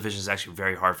this division is actually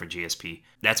very hard for GSP.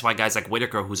 That's why guys like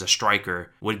Whitaker, who's a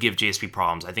striker, would give GSP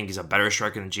problems. I think he's a better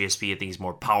striker than GSP. I think he's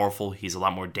more powerful. He's a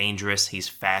lot more dangerous. He's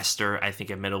faster, I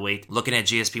think, at middleweight. Looking at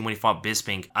GSP when he fought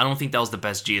Bisping, I don't think that was the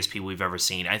best GSP we've ever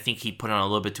seen. I think he put on a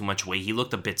little bit too much weight. He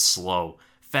looked a bit slow.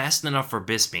 Fast enough for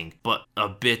Bisping, but a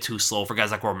bit too slow for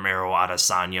guys like Romero,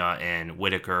 Adesanya, and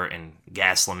Whitaker, and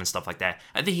Gastelum and stuff like that.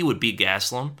 I think he would beat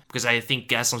Gastelum, because I think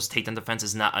Gastelum's takedown defense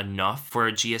is not enough for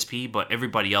a GSP, but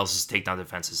everybody else's takedown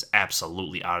defense is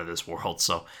absolutely out of this world.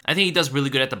 So I think he does really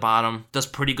good at the bottom, does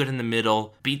pretty good in the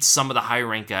middle, beats some of the higher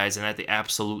ranked guys, and at the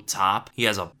absolute top, he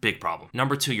has a big problem.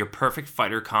 Number 2, your perfect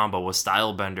fighter combo with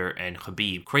Stylebender and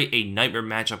Khabib. Create a nightmare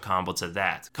matchup combo to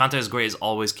that. Content is great as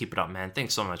always. Keep it up, man.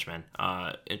 Thanks so much, man.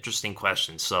 Interesting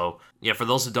question. So yeah, for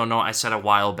those who don't know, I said a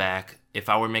while back, if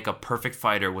I were to make a perfect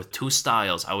fighter with 2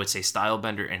 styles, I would say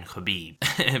Stylebender and Khabib.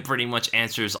 It pretty much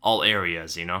answers all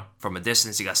areas, you know? From a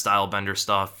distance, you got Stylebender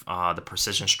stuff, the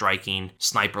precision striking,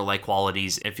 sniper-like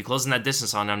qualities. If you close in that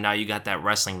distance on him, now you got that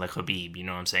wrestling like Khabib, you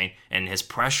know what I'm saying? And his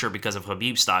pressure, because of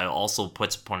Khabib's style, also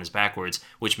puts opponents backwards,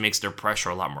 which makes their pressure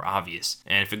a lot more obvious.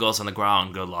 And if it goes on the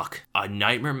ground, good luck. A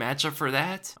nightmare matchup for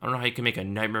that? I don't know how you can make a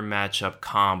nightmare matchup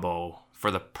combo for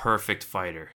the perfect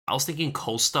fighter. I was thinking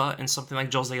Costa and something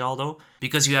like Jose Aldo,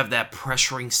 because you have that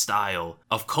pressuring style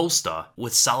of Costa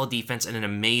with solid defense and an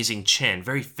amazing chin,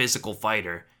 very physical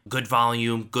fighter, good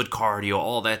volume, good cardio,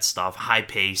 all that stuff, high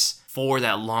pace for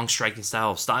that long striking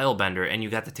style of Stylebender, and you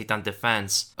got the takedown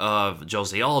defense of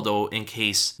Jose Aldo in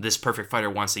case this perfect fighter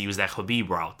wants to use that Khabib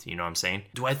route, you know what I'm saying?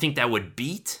 Do I think that would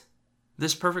beat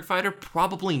this perfect fighter?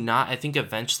 Probably not. I think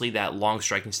eventually that long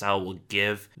striking style will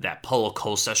give that Paulo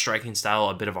Costa striking style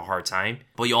a bit of a hard time.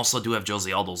 But you also do have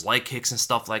Jose Aldo's leg kicks and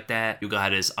stuff like that. You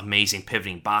got his amazing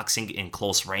pivoting boxing in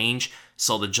close range.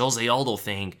 So the Jose Aldo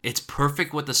thing, it's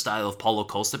perfect with the style of Paulo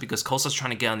Costa, because Costa's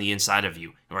trying to get on the inside of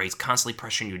you, right? He's constantly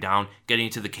pressuring you down, getting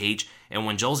into the cage. And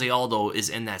when Jose Aldo is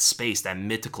in that space, that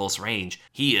mid to close range,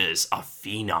 he is a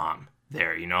phenom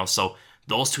there, you know? So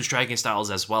those 2 striking styles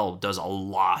as well does a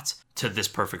lot to this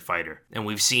perfect fighter. And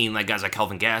we've seen like guys like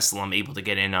Kelvin Gastelum able to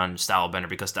get in on Stylebender,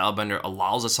 because Stylebender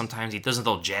allows us sometimes. He doesn't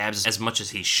throw jabs as much as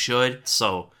he should.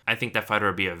 So I think that fighter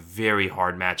would be a very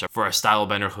hard matchup for a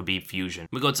Stylebender Khabib fusion.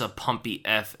 We go to Pumpy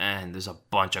FN. There's a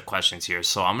bunch of questions here,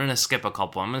 so I'm going to skip a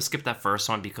couple. I'm going to skip that first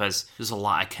one because there's a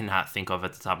lot I cannot think of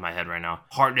at the top of my head right now.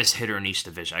 Hardest hitter in each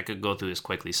division. I could go through this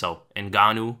quickly. So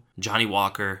Ngannou, Johnny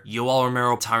Walker, Yoel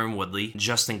Romero, Tyron Woodley,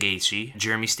 Justin Gaethje,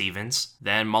 Jeremy Stevens,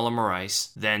 then Marlon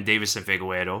Moraes, then Deiveson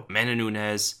Figueiredo, Amanda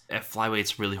Nunes. At flyweight,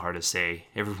 it's really hard to say.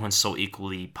 Everyone's so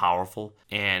equally powerful.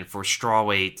 And for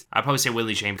strawweight, I'd probably say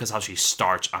Willie Shane, because how she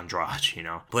starts Andrade, you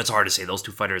know? But it's hard to say. Those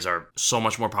 2 fighters are so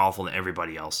much more powerful than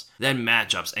everybody else. Then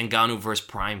matchups, Ngannou versus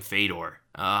Prime Fedor.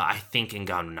 I think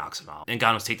Ngannou knocks him out.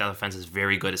 Ngannou's takedown defense is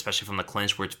very good, especially from the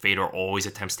clinch, where Fedor always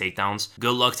attempts takedowns.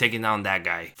 Good luck taking down that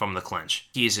guy from the clinch.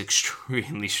 He is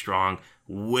extremely strong,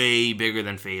 way bigger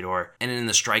than Fedor. And in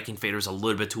the striking, Fedor's a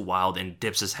little bit too wild and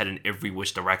dips his head in every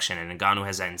which direction. And Ngannou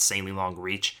has that insanely long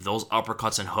reach. Those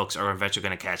uppercuts and hooks are eventually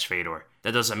going to catch Fedor.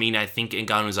 That doesn't mean I think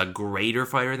Ngannou's a greater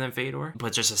fighter than Fedor,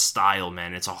 but just a style,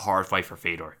 man. It's a hard fight for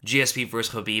Fedor. GSP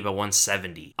versus Khabib at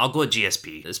 170. I'll go with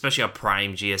GSP, especially a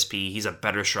prime GSP. He's a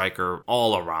better striker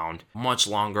all around. Much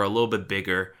longer, a little bit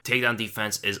bigger. Takedown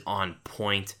defense is on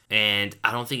point, and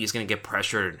I don't think he's going to get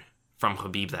pressured from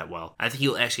Khabib that well. I think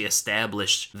he'll actually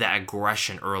establish that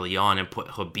aggression early on and put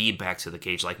Khabib back to the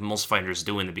cage like most fighters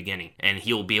do in the beginning. And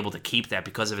he'll be able to keep that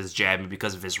because of his jab and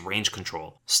because of his range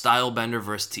control. Stylebender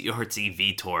versus TRT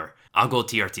Vitor. I'll go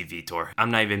TRT Vitor.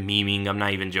 I'm not even memeing. I'm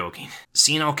not even joking.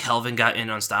 Seeing how Kelvin got in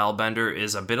on Stylebender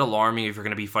is a bit alarming if you're going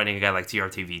to be fighting a guy like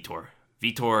TRT Vitor.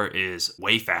 Vitor is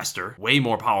way faster, way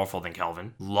more powerful than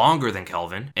Kelvin, longer than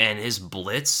Kelvin, and his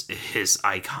blitz is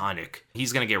iconic.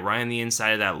 He's going to get right on the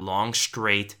inside of that long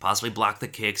straight, possibly block the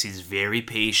kicks. He's very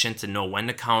patient to know when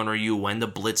to counter you, when to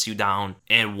blitz you down.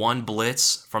 And one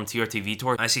blitz from TRT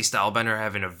Vitor, I see Stylebender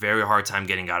having a very hard time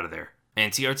getting out of there.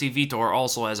 And TRT Vitor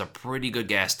also has a pretty good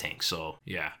gas tank, so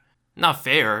yeah. Not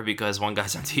fair because one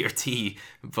guy's on TRT,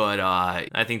 but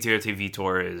I think TRT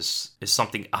Vitor is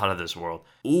something out of this world.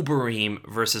 Uberim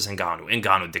versus Ngannou.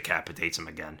 Ngannou decapitates him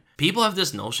again. People have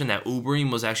this notion that Uberim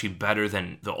was actually better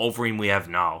than the Overeem we have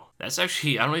now. That's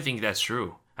actually, I don't even think that's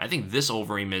true. I think this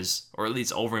Overeem is, or at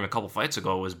least Overeem a couple fights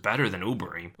ago, was better than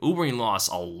Uberim. Uberim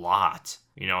lost a lot.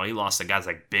 You know, he lost to guys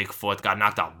like Bigfoot, got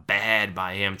knocked out bad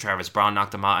by him. Travis Brown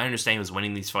knocked him out. I understand he was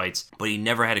winning these fights, but he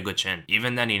never had a good chin.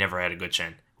 Even then, he never had a good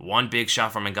chin. One big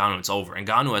shot from Ngannou, it's over.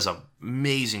 Ngannou has an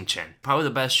amazing chin. Probably the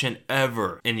best chin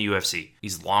ever in the UFC.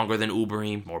 He's longer than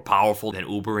Uberim, more powerful than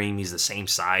Uberim. He's the same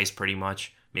size pretty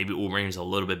much. Maybe Uberim's a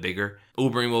little bit bigger.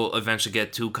 Uberim will eventually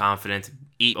get too confident,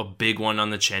 eat a big one on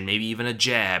the chin, maybe even a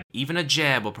jab. Even a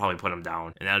jab will probably put him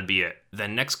down, and that would be it. The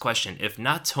next question, if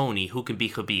not Tony, who can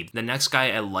beat Khabib? The next guy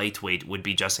at lightweight would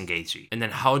be Justin Gaethje. And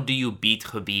then how do you beat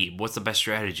Khabib? What's the best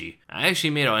strategy? I actually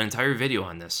made an entire video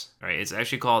on this. Right? It's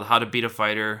actually called How to Beat a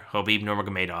Fighter, Khabib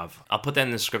Nurmagomedov. I'll put that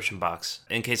in the description box,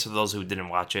 in case for those who didn't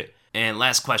watch it. And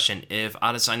last question, if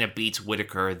Adesanya beats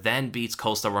Whitaker, then beats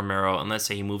Costa Romero, and let's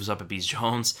say he moves up and beats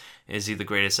Jones, is he the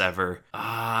greatest ever?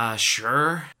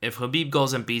 Sure. If Khabib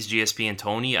goes and beats GSP and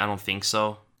Tony, I don't think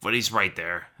so. But he's right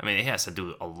there. I mean, he has to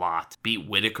do a lot. Beat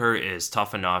Whitaker is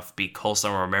tough enough. Beat Costa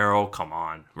Romero, come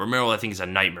on. Romero, I think, is a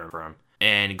nightmare for him.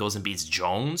 And he goes and beats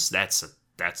Jones, that's a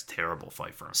terrible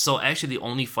fight for him. So actually the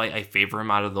only fight I favor him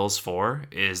out of those four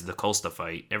is the Costa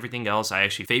fight. Everything else I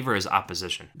actually favor his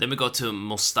opposition. Then we go to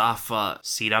Mustafa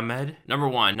Siramed. Number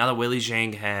one, now that Weili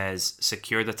Zhang has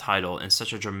secured the title in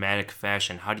such a dramatic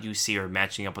fashion, how do you see her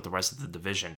matching up with the rest of the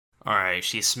division? Alright,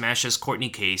 she smashes Courtney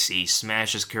Casey,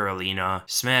 smashes Carolina,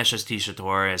 smashes Tisha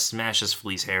Torres, smashes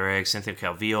Felice Herrig, Cynthia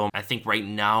Calvillo. I think right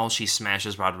now she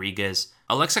smashes Rodriguez.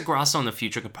 Alexa Grasso in the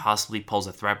future could possibly pose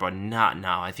a threat, but not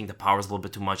now. I think the power is a little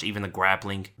bit too much, even the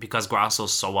grappling. Because Grasso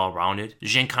is so well-rounded,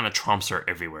 Zhang kind of trumps her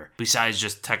everywhere, besides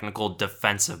just technical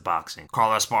defensive boxing.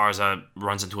 Carla Esparza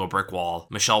runs into a brick wall.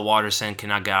 Michelle Waterson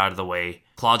cannot get out of the way.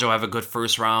 Claudio have a good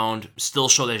first round, still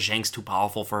show that Zhang's too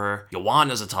powerful for her.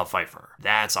 Joanna's a tough fight for her.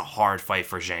 That's a hard fight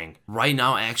for Zhang. Right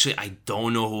now, actually, I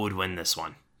don't know who would win this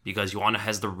one. Because Joanna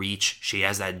has the reach, she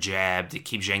has that jab to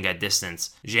keep Zhang at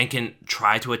distance. Zhang can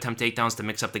try to attempt takedowns to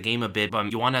mix up the game a bit, but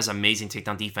Joanna has amazing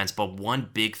takedown defense. But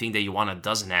one big thing that Joanna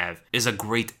doesn't have is a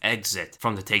great exit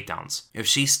from the takedowns. If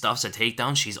she stuffs a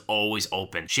takedown, she's always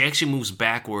open. She actually moves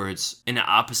backwards in the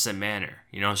opposite manner.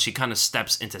 You know, she kind of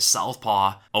steps into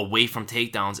southpaw away from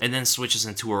takedowns and then switches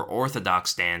into her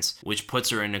orthodox stance, which puts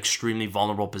her in an extremely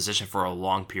vulnerable position for a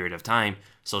long period of time.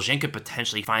 So Zhang could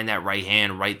potentially find that right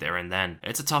hand right there and then.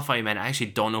 It's a tough fight, man. I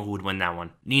actually don't know who would win that one.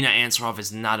 Nina Ansaroff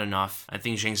is not enough. I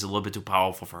think Zhang's a little bit too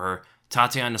powerful for her.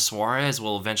 Tatiana Suarez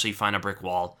will eventually find a brick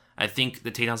wall. I think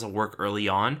the takedowns will work early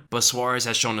on, but Suarez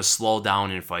has shown to slow down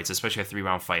in fights, especially a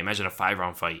 3-round fight. Imagine a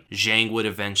 5-round fight. Zhang would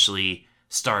eventually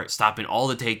start stopping all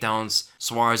the takedowns.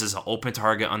 Suarez is an open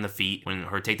target on the feet when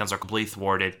her takedowns are completely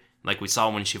thwarted, like we saw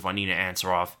when she fought Nina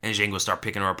Ansaroff, and Zhang will start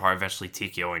picking her apart, eventually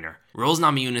TKOing her. Rose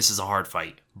Namajunas is a hard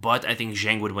fight, but I think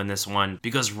Zhang would win this one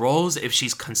because Rose, if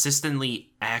she's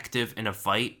consistently active in a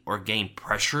fight or getting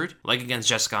pressured, like against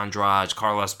Jessica Andrade,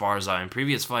 Carla Esparza in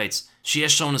previous fights, she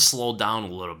has shown to slow down a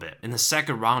little bit. In the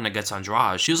second round against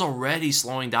Andrade, she was already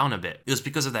slowing down a bit. It was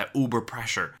because of that uber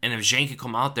pressure. And if Zhang could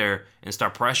come out there and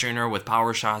start pressuring her with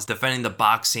power shots, defending the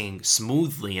boxing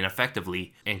smoothly and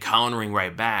effectively, and countering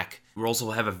right back, Rolls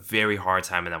will have a very hard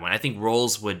time in that one. I think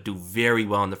Rolls would do very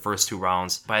well in the first 2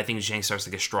 rounds, but I think Zhang starts to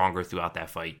get stronger throughout that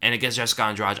fight. And against Jessica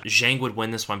Andrade, Zhang would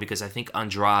win this one because I think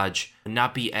Andrade would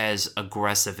not be as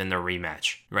aggressive in the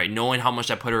rematch, right? Knowing how much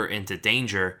I put her into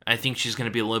danger, I think she's going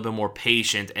to be a little bit more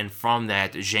patient, and from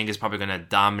that, Zhang is probably going to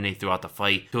dominate throughout the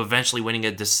fight to eventually winning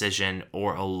a decision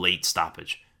or a late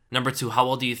stoppage. Number 2, how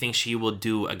well do you think she will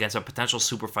do against a potential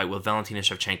super fight with Valentina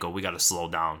Shevchenko? We got to slow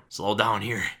down. Slow down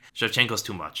here. Shevchenko's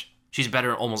too much. She's better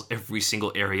in almost every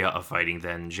single area of fighting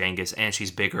than Zhang, and she's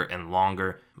bigger and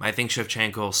longer. I think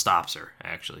Shevchenko stops her,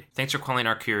 actually. Thanks for quelling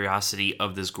our curiosity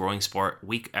of this growing sport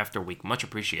week after week. Much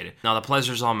appreciated. Now, the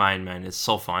pleasure's all mine, man. It's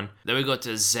so fun. Then we go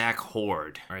to Zach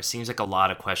Horde. All right, seems like a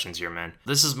lot of questions here, man.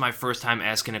 This is my first time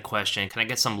asking a question. Can I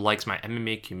get some likes, my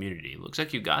MMA community? Looks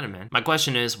like you got it, man. My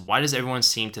question is, why does everyone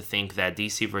seem to think that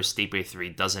DC vs. Stipe 3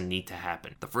 doesn't need to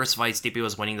happen? The first fight, Stipe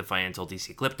was winning the fight until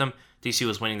DC clipped him. DC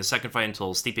was winning the second fight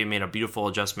until Stipe made a beautiful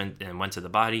adjustment and went to the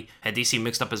body. Had DC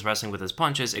mixed up his wrestling with his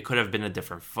punches, it could have been a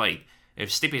different fight. If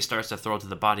Stipe starts to throw to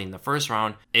the body in the first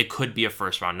round, it could be a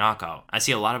first round knockout. I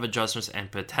see a lot of adjustments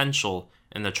and potential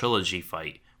in the trilogy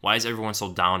fight. Why is everyone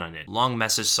so down on it? Long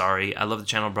message, sorry. I love the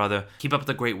channel, brother. Keep up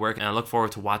the great work, and I look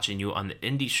forward to watching you on the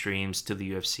indie streams to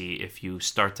the UFC if you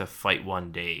start to fight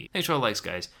one day. Thanks for the likes,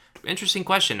 guys. Interesting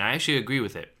question. I actually agree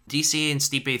with it. DC and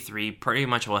Stipe 3 pretty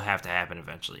much will have to happen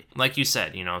eventually. Like you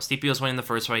said, Stipe was winning the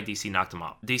first fight, DC knocked him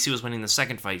out. DC was winning the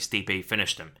second fight, Stipe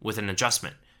finished him with an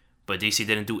adjustment. But DC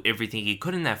didn't do everything he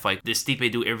could in that fight. Did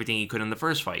Stipe do everything he could in the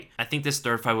first fight? I think this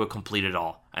third fight will complete it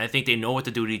all. I think they know what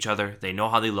to do to each other. They know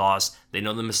how they lost. They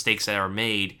know the mistakes that are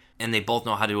made. And they both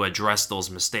know how to address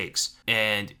those mistakes.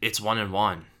 And it's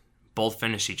 1-1. Both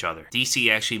finish each other. DC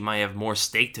actually might have more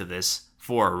stake to this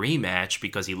for a rematch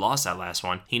because he lost that last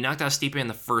one. He knocked out Stipe in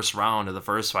the first round of the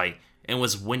first fight and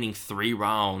was winning 3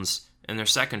 rounds in their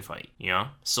second fight,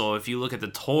 So if you look at the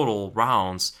total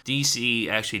rounds, DC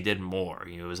actually did more.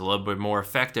 It was a little bit more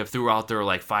effective throughout their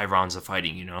 5 rounds of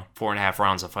fighting, 4.5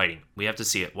 rounds of fighting. We have to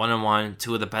see it. 1-1,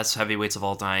 2 of the best heavyweights of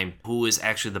all time. Who is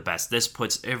actually the best? This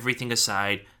puts everything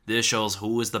aside. This shows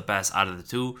who is the best out of the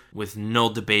two with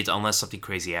no debate unless something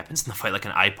crazy happens in the fight, like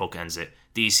an eye poke ends it.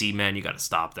 DC, man, you gotta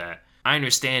stop that. I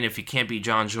understand if you can't beat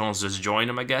John Jones, just join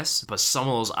him, I guess. But some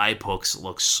of those eye pokes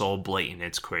look so blatant,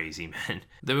 it's crazy, man.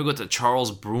 Then we go to Charles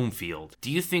Broomfield.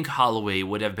 Do you think Holloway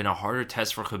would have been a harder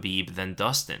test for Khabib than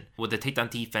Dustin? Would the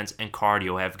takedown defense and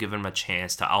cardio have given him a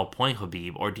chance to outpoint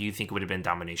Khabib, or do you think it would have been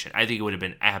domination? I think it would have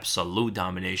been absolute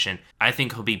domination. I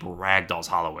think Khabib ragdolls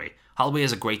Holloway. Holloway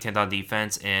has a great takedown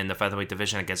defense in the featherweight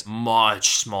division against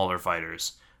much smaller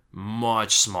fighters.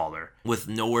 Much smaller. With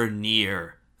nowhere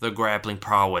near the grappling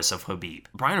prowess of Khabib.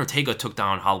 Brian Ortega took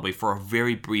down Holloway for a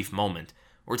very brief moment.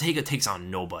 Ortega takes on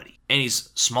nobody. And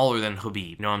he's smaller than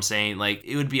Khabib. You know what I'm saying?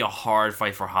 It would be a hard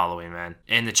fight for Holloway, man.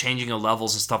 And the changing of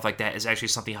levels and stuff like that is actually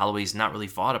something Holloway's not really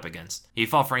fought up against. He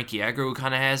fought Frankie Edgar, who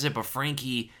kind of has it, but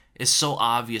Frankie is so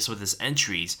obvious with his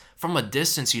entries. From a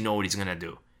distance, you know what he's going to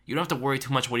do. You don't have to worry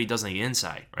too much what he does on the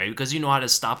inside, right? Because you know how to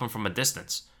stop him from a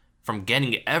distance. From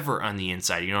getting ever on the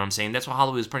inside, you know what I'm saying? That's what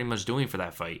Holloway was pretty much doing for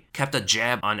that fight. Kept a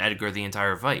jab on Edgar the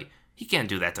entire fight. He can't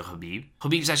do that to Khabib.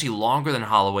 Khabib's actually longer than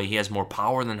Holloway. He has more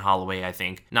power than Holloway, I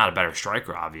think. Not a better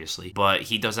striker, obviously. But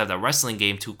he does have that wrestling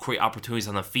game to create opportunities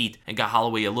on the feet and got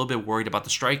Holloway a little bit worried about the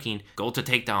striking. Go to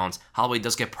takedowns. Holloway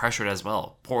does get pressured as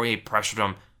well. Poirier pressured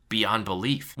him beyond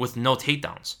belief with no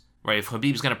takedowns. Right? If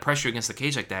Khabib's going to pressure you against the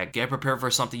cage like that, get prepared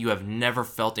for something you have never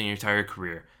felt in your entire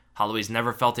career. Holloway's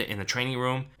never felt it in the training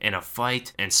room, in a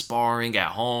fight, in sparring, at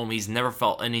home. He's never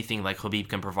felt anything like Khabib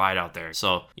can provide out there.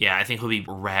 So, yeah, I think Khabib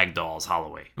ragdolls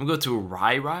Holloway. I'm going to go to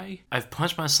Rai Rai. I've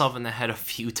punched myself in the head a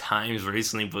few times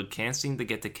recently, but can't seem to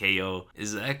get the KO.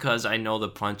 Is that because I know the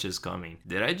punch is coming?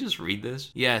 Did I just read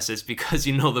this? Yes, it's because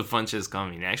you know the punch is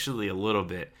coming. Actually, a little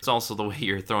bit. It's also the way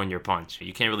you're throwing your punch.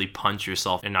 You can't really punch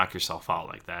yourself and knock yourself out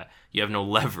like that. You have no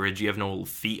leverage. You have no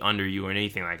feet under you or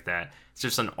anything like that. It's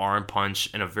just an arm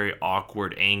punch in a very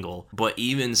awkward angle. But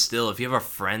even still, if you have a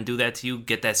friend do that to you,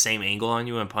 get that same angle on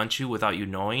you and punch you without you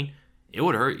knowing, it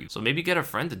would hurt you. So maybe get a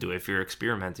friend to do it if you're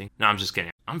experimenting. No, I'm just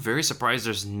kidding. I'm very surprised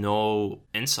there's no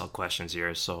insult questions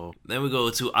here. So then we go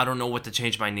to, I don't know what to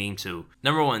change my name to.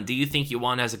 Number 1, do you think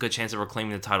Joanna has a good chance of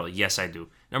reclaiming the title? Yes, I do.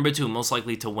 Number 2, most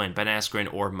likely to win, Ben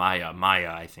Askren or Maia.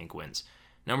 Maia, I think, wins.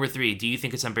 Number 3, do you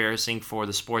think it's embarrassing for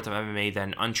the sport of MMA that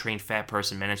an untrained fat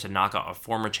person managed to knock out a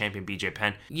former champion, BJ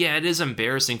Penn? Yeah, it is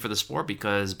embarrassing for the sport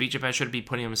because BJ Penn shouldn't be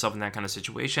putting himself in that kind of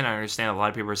situation. I understand a lot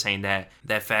of people are saying that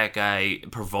that fat guy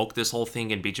provoked this whole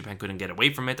thing and BJ Penn couldn't get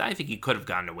away from it. I think he could have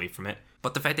gotten away from it.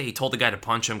 But the fact that he told the guy to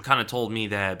punch him kind of told me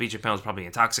that BJ Penn was probably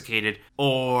intoxicated,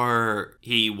 or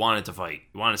he wanted to fight.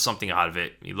 He wanted something out of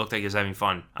it. He looked like he was having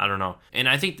fun. I don't know. And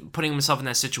I think putting himself in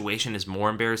that situation is more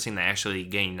embarrassing than actually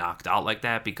getting knocked out like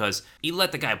that, because he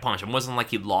let the guy punch him. It wasn't like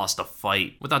he lost a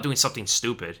fight without doing something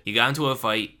stupid. He got into a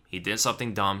fight. He did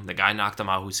something dumb. The guy knocked him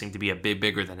out, who seemed to be a bit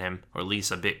bigger than him, or at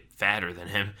least a bit fatter than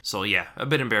him. So yeah, a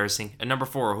bit embarrassing. And number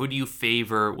 4, who do you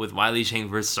favor with Weili Zhang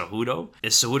versus Cejudo?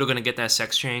 Is Cejudo going to get that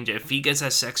sex change? If he gets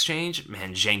that sex change,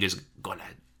 man, Zhang is going to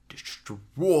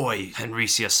destroy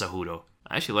Henricia Cejudo.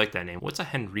 I actually like that name. What's a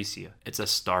Henricia? It's a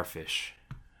starfish.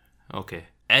 Okay.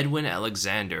 Edwin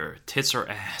Alexander, tits or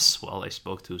ass? Well, I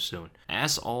spoke too soon.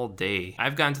 Ass all day.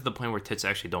 I've gotten to the point where tits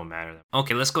actually don't matter.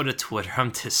 Okay, let's go to Twitter.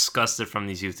 I'm disgusted from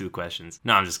these YouTube questions.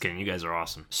 No, I'm just kidding. You guys are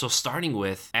awesome. So starting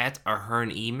with, at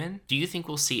Ahern Eamon, do you think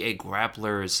we'll see a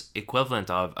grappler's equivalent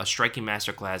of a striking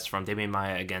masterclass from Demian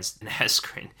Maia against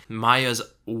Askren? Maia's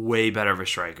way better of a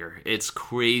striker. It's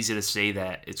crazy to say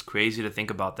that. It's crazy to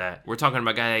think about that. We're talking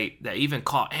about a guy that even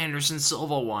caught Anderson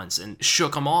Silva once and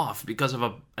shook him off because of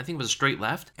I think it was a straight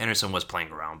left. Anderson was playing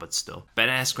around, but still. Ben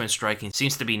Askren's striking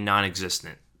seems to be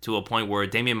non-existent, to a point where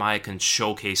Demian Maia can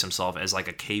showcase himself as like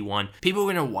a K1. People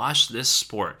are going to watch this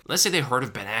sport. Let's say they heard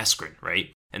of Ben Askren,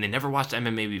 right? And they never watched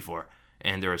MMA before.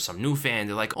 And there are some new fan,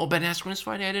 they're like, oh, Ben Askren is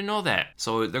fighting, I didn't know that.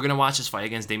 So they're going to watch this fight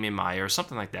against Demian Maia or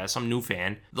something like that, some new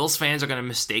fan. Those fans are going to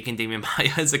mistake Demian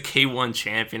Maia as a K1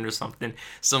 champion or something,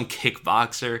 some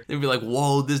kickboxer. They'll be like,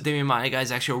 whoa, this Demian Maia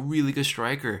guy's actually a really good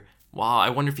striker. Wow, I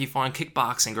wonder if he fought in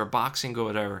kickboxing or boxing or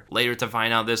whatever. Later to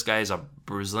find out this guy is a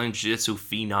Brazilian Jiu-Jitsu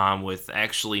phenom with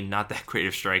actually not that great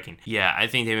of striking. Yeah, I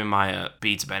think Demian Maia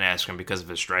beats Ben Askren because of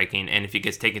his striking. And if he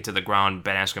gets taken to the ground,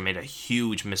 Ben Askren made a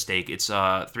huge mistake. It's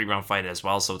a 3-round fight as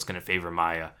well, so it's going to favor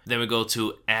Maia. Then we go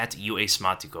to at UA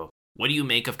Smatico. What do you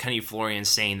make of Kenny Florian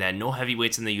saying that no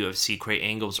heavyweights in the UFC create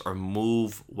angles or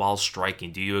move while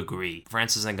striking? Do you agree?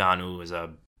 Francis Ngannou is a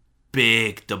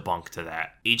big debunk to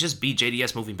that. He just beat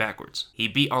JDS moving backwards. He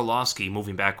beat Arlovsky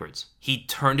moving backwards. He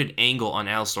turned an angle on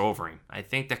Alistair Overeem. I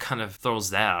think that kind of throws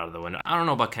that out of the window. I don't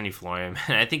know about Kenny Florian,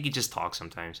 man. I think he just talks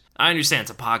sometimes. I understand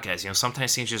it's a podcast.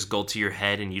 Sometimes things just go to your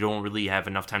head and you don't really have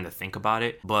enough time to think about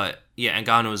it. But yeah,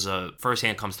 Ngannou's first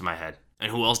hand comes to my head. And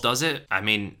who else does it? I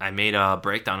mean, I made a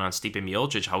breakdown on Stipe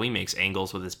Miocic, how he makes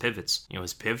angles with his pivots.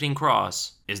 His pivoting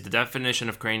cross is the definition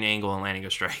of creating an angle and landing a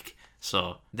strike.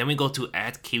 So then we go to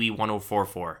at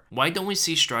Kiwi1044. Why don't we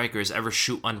see strikers ever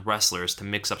shoot on wrestlers to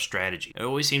mix up strategy? It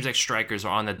always seems like strikers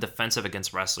are on the defensive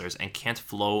against wrestlers and can't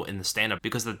flow in the stand-up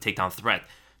because of the takedown threat.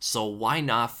 So why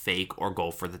not fake or go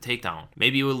for the takedown?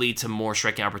 Maybe it would lead to more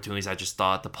striking opportunities. I just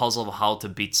thought the puzzle of how to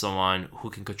beat someone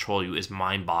who can control you is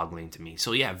mind-boggling to me.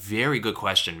 So yeah, very good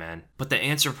question, man. But the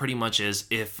answer pretty much is,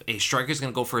 if a striker is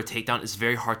going to go for a takedown, it's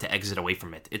very hard to exit away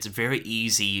from it. It's very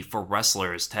easy for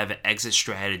wrestlers to have an exit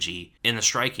strategy in the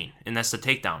striking, and that's the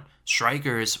takedown.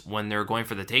 Strikers, when they're going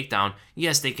for the takedown,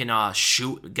 yes, they can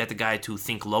shoot, get the guy to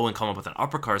think low and come up with an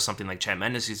uppercut or something like Chad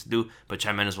Mendes used to do, but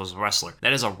Chad Mendes was a wrestler.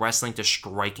 That is a wrestling to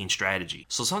striking strategy.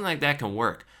 So something like that can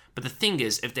work. But the thing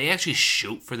is, if they actually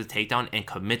shoot for the takedown and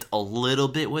commit a little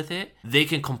bit with it, they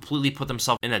can completely put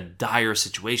themselves in a dire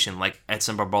situation, like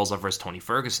Edson Barboza versus Tony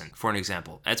Ferguson, for an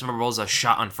example. Edson Barboza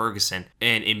shot on Ferguson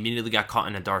and immediately got caught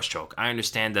in a Darce choke. I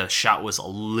understand the shot was a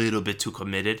little bit too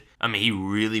committed. I mean, he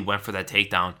really went for that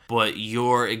takedown. But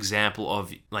your example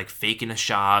of like faking a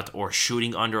shot or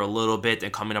shooting under a little bit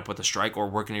and coming up with a strike or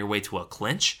working your way to a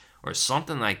clinch, or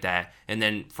something like that, and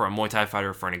then for a Muay Thai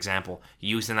fighter, for an example,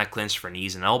 using that clinch for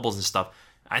knees and elbows and stuff,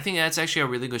 I think that's actually a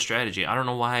really good strategy. I don't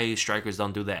know why strikers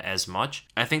don't do that as much.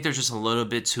 I think they're just a little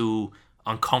bit too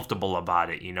uncomfortable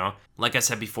about it, Like I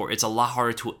said before, it's a lot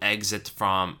harder to exit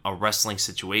from a wrestling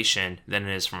situation than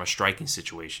it is from a striking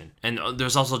situation. And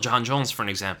there's also John Jones, for an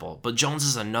example. But Jones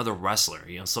is another wrestler,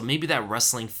 So maybe that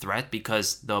wrestling threat,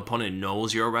 because the opponent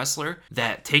knows you're a wrestler,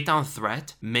 that takedown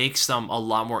threat makes them a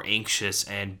lot more anxious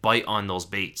and bite on those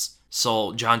baits.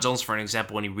 So John Jones, for an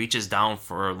example, when he reaches down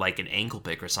for like an ankle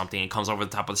pick or something and comes over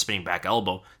the top of the spinning back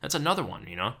elbow, that's another one,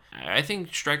 I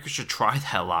think strikers should try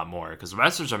that a lot more, because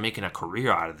wrestlers are making a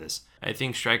career out of this. I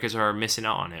think strikers are missing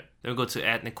out on it. Then we go to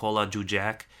at Nicola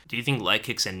Jujak. Do you think leg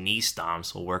kicks and knee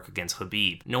stomps will work against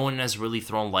Khabib? No one has really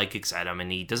thrown leg kicks at him and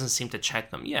he doesn't seem to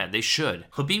check them. Yeah, they should.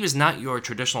 Khabib is not your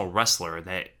traditional wrestler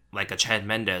that, like a Chad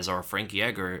Mendes or a Frankie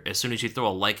Edgar, as soon as you throw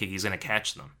a leg kick, he's going to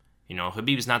catch them.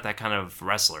 Khabib's not that kind of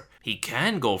wrestler. He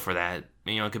can go for that.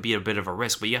 It could be a bit of a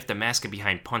risk, but you have to mask it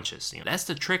behind punches. That's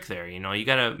the trick there. You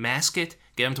got to mask it,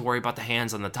 get him to worry about the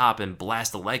hands on the top, and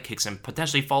blast the leg kicks and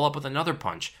potentially follow up with another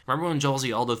punch. Remember when Jose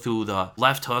Aldo threw the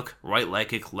left hook, right leg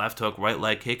kick, left hook, right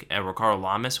leg kick at Ricardo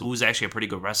Lamas, who's actually a pretty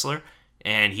good wrestler?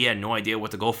 and he had no idea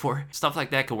what to go for. Stuff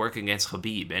like that could work against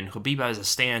Khabib, and Khabib has a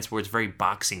stance where it's very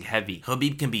boxing heavy.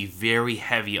 Khabib can be very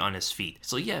heavy on his feet.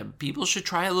 So yeah, people should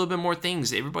try a little bit more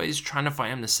things. Everybody's trying to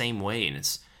fight him the same way, and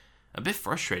it's a bit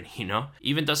frustrating, you know?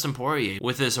 Even Dustin Poirier,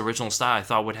 with his original style, I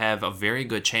thought would have a very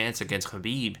good chance against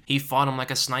Khabib. He fought him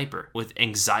like a sniper, with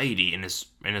anxiety in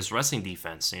his wrestling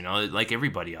defense, you know, like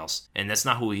everybody else. And that's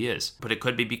not who he is. But it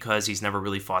could be because he's never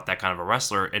really fought that kind of a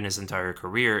wrestler in his entire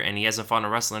career, and he hasn't fought a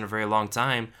wrestler in a very long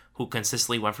time who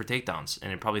consistently went for takedowns.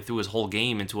 And it probably threw his whole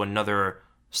game into another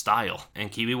style.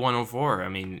 And Kiwi 104, I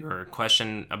mean, your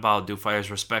question about do fighters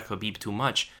respect Khabib too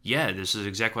much? Yeah, this is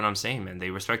exactly what I'm saying, man. They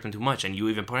respect him too much. And you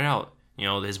even pointed out, you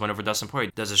know, his win over Dustin Poirier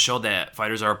does it show that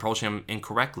fighters are approaching him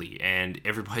incorrectly and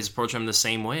everybody's approaching him the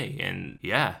same way. And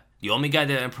yeah, the only guy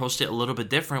that approached it a little bit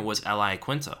different was Al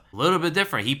Iaquinta. A little bit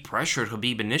different. He pressured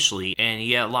Khabib initially, and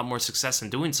he had a lot more success in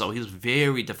doing so. He was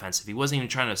very defensive. He wasn't even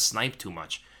trying to snipe too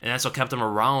much. And that's what kept him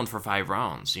around for 5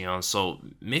 rounds, you know. So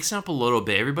mixing up a little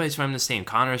bit. Everybody's fighting the same.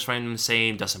 Connor's fighting him the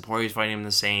same. Dustin Poirier's fighting him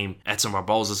the same. Edson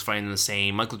Barboza's fighting him the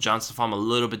same. Michael Johnson fought him a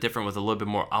little bit different with a little bit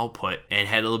more output and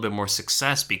had a little bit more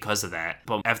success because of that.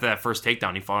 But after that first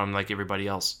takedown, he fought him like everybody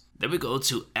else. Then we go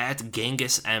to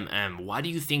 @GenghisMM. Why do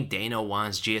you think Dana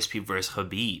wants GSP versus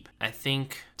Khabib? I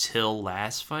think till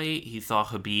last fight, he thought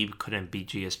Khabib couldn't beat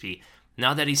GSP.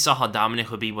 Now that he saw how dominant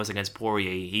Khabib was against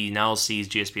Poirier, he now sees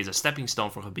GSP as a stepping stone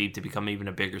for Khabib to become even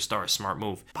a bigger star. Smart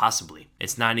move. Possibly.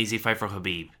 It's not an easy fight for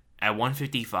Khabib. At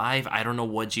 155, I don't know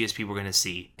what GSP we're going to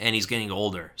see. And he's getting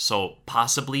older. So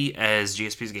possibly as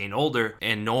GSP is getting older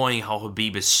and knowing how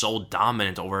Khabib is so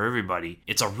dominant over everybody,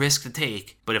 it's a risk to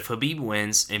take. But if Khabib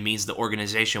wins, it means the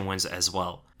organization wins as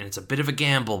well. And it's a bit of a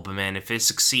gamble, but man, if it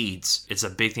succeeds, it's a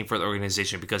big thing for the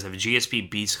organization. Because if GSP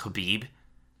beats Khabib,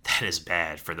 that is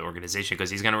bad for the organization because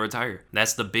he's going to retire.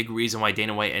 That's the big reason why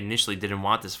Dana White initially didn't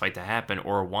want this fight to happen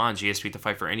or want GSP to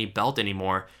fight for any belt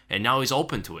anymore, and now he's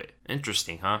open to it.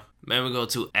 Interesting, huh? Then we go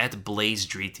to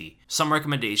 @BlazeDriti. Some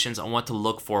recommendations on what to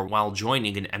look for while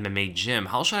joining an MMA gym.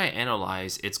 How should I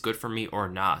analyze it's good for me or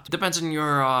not? Depends on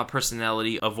your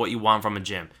personality of what you want from a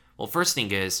gym. Well, first thing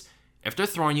is, if they're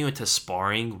throwing you into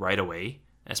sparring right away,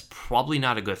 that's probably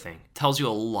not a good thing. It tells you a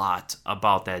lot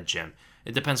about that gym.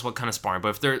 It depends what kind of sparring, but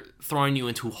if they're throwing you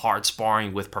into hard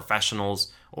sparring with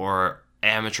professionals or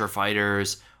amateur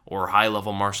fighters or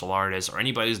high-level martial artists or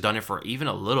anybody who's done it for even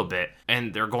a little bit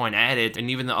and they're going at it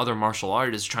and even the other martial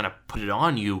artists trying to put it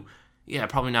on you, yeah,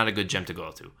 probably not a good gym to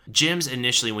go to. Gyms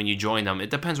initially when you join them, it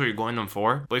depends what you're going them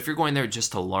for, but if you're going there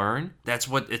just to learn, that's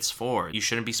what it's for. You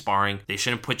shouldn't be sparring. They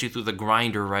shouldn't put you through the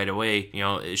grinder right away. You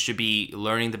know, it should be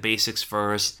learning the basics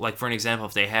first. Like for an example,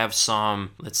 if they have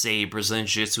some, let's say Brazilian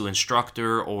Jiu-Jitsu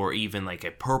instructor or even like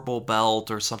a purple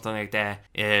belt or something like that,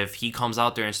 if he comes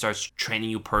out there and starts training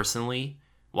you personally,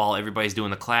 while everybody's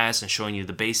doing the class and showing you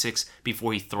the basics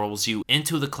before he throws you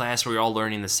into the class where you're all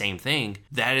learning the same thing,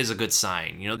 that is a good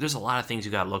sign. You know, there's a lot of things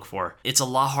you gotta look for. It's a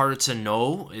lot harder to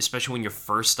know, especially when you're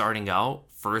first starting out.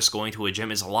 First going to a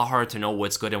gym, is a lot harder to know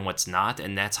what's good and what's not,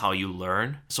 and that's how you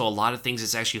learn. So a lot of things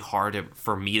it's actually hard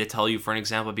for me to tell you, for an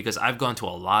example, because I've gone to a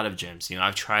lot of gyms. You know,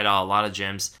 I've tried out a lot of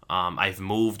gyms. I've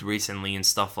moved recently and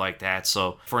stuff like that.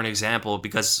 So for an example,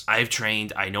 because I've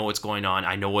trained, I know what's going on,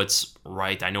 I know what's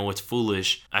right, I know what's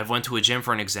foolish. I've went to a gym,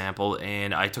 for an example,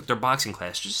 and I took their boxing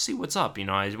class just to see what's up. You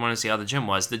know, I want to see how the gym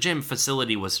was. The gym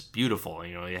facility was beautiful.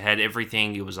 You know, it had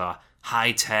everything. It was a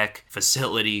high-tech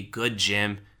facility, good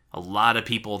gym. A lot of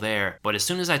people there. But as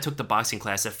soon as I took the boxing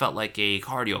class, it felt like a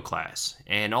cardio class.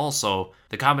 And also,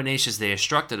 the combinations they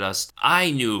instructed us,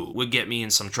 I knew would get me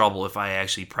in some trouble if I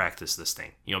actually practiced this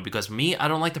thing. You know, because me, I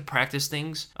don't like to practice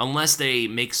things unless they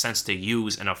make sense to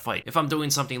use in a fight. If I'm doing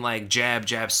something like jab,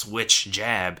 jab, switch,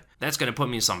 jab, that's going to put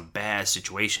me in some bad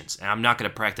situations. And I'm not going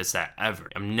to practice that ever.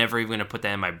 I'm never even going to put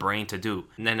that in my brain to do.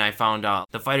 And then I found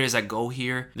out the fighters that go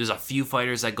here, there's a few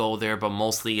fighters that go there, but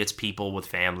mostly it's people with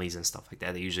families and stuff like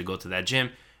that. They usually go to that gym.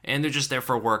 And they're just there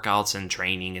for workouts and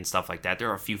training and stuff like that.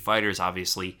 There are a few fighters,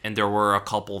 obviously, and there were a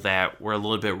couple that were a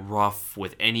little bit rough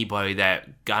with anybody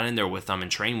that got in there with them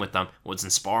and trained with them,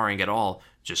 wasn't sparring at all,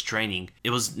 just training. It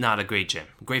was not a great gym.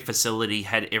 Great facility,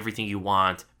 had everything you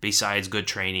want besides good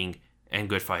training and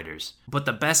good fighters. But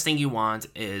the best thing you want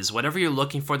is whatever you're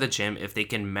looking for the gym, if they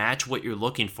can match what you're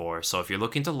looking for. So if you're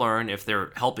looking to learn, if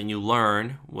they're helping you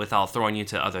learn without throwing you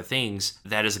to other things,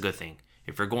 that is a good thing.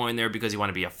 If you're going there because you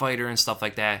want to be a fighter and stuff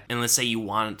like that, and let's say you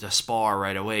want to spar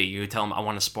right away, you tell them, I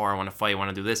want to spar, I want to fight, I want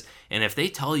to do this. And if they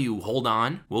tell you, hold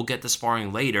on, we'll get to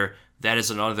sparring later, that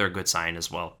is another good sign as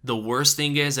well. The worst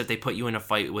thing is if they put you in a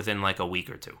fight within like a week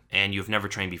or two and you've never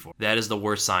trained before. That is the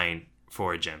worst sign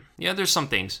for a gym. Yeah, there's some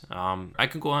things. I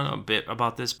could go on a bit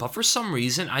about this, but for some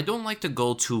reason, I don't like to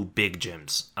go to big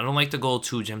gyms. I don't like to go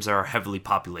to gyms that are heavily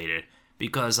populated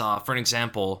because, for an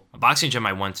example, a boxing gym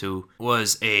I went to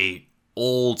was a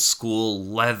old school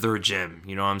leather gym.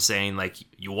 You know what I'm saying? Like,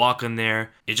 you walk in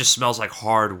there, it just smells like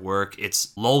hard work.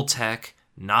 It's low tech,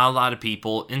 not a lot of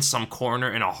people, in some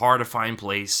corner in a hard to find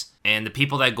place. And the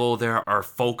people that go there are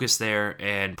focused there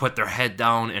and put their head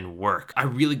down and work. I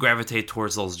really gravitate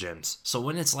towards those gyms. So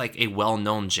when it's like a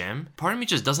well-known gym, part of me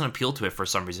just doesn't appeal to it for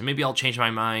some reason. Maybe I'll change my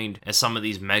mind at some of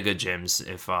these mega gyms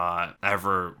if I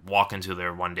ever walk into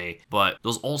there one day. But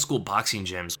those old school boxing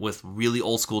gyms with really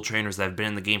old school trainers that have been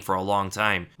in the game for a long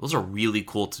time, those are really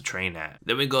cool to train at.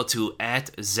 Then we go to at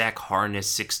Zach Harness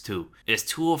 62. It's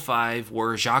 205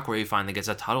 where Jacare finally gets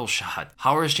a title shot.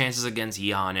 How are his chances against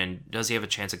Jan, and does he have a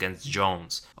chance against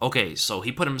Jones? Okay, so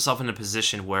he put himself in a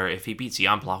position where if he beats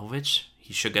Jan Blachowicz,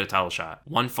 he should get a title shot.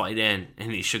 One fight in,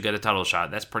 and he should get a title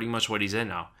shot. That's pretty much what he's in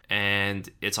now. And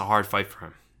it's a hard fight for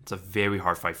him. It's a very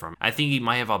hard fight for him. I think he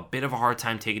might have a bit of a hard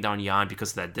time taking down Jan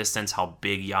because of that distance, how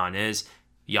big Jan is.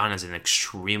 Jan has an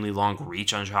extremely long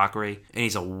reach on Jacare, and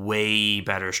he's a way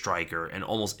better striker in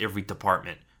almost every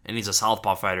department. And he's a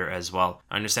southpaw fighter as well.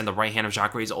 I understand the right hand of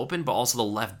Jacare is open, but also the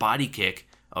left body kick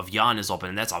of Jan is open,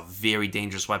 and that's a very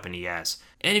dangerous weapon he has.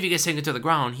 And if he gets taken to the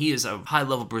ground, he is a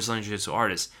high-level Brazilian Jiu-Jitsu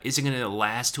artist. Is it going to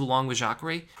last too long with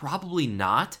Jacare? Probably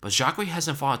not, but Jacare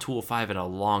hasn't fought at 205 in a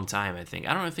long time, I think.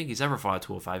 I don't think he's ever fought at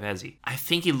 205, has he? I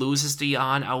think he loses to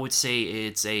Jan. I would say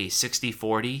it's a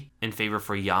 60-40 in favor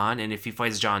for Jan, and if he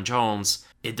fights Jon Jones,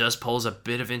 it does pose a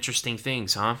bit of interesting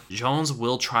things, huh? Jones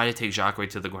will try to take Jacare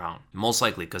to the ground, most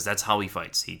likely, because that's how he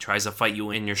fights. He tries to fight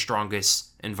you in your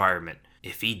strongest environment.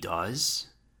 If he does,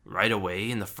 right away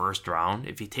in the first round,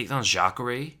 if he takes on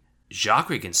Jacare,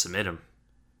 Jacare can submit him.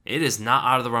 It is not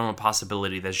out of the realm of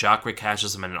possibility that Jacare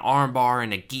catches him in an armbar,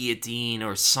 in a guillotine,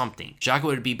 or something. Jacare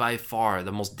would be by far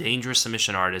the most dangerous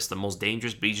submission artist, the most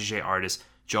dangerous BJJ artist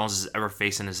Jones has ever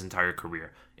faced in his entire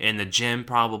career. In the gym,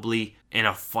 probably. In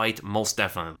a fight, most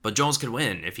definitely. But Jones could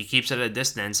win. If he keeps it at a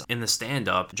distance in the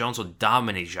stand-up, Jones will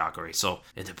dominate Jacare. So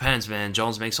it depends, man.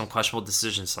 Jones makes some questionable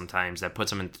decisions sometimes that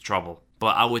puts him into trouble.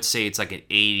 But I would say it's like an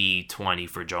 80-20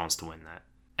 for Jones to win that.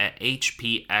 At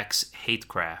HPX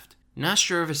Hatecraft. Not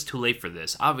sure if it's too late for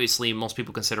this. Obviously, most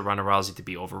people consider Ronda Rousey to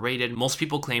be overrated. Most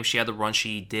people claim she had the run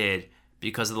she did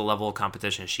because of the level of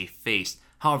competition she faced.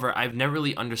 However, I've never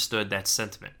really understood that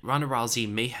sentiment. Ronda Rousey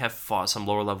may have fought some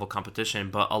lower level competition,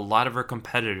 but a lot of her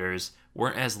competitors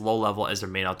weren't as low level as they're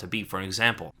made out to be. For an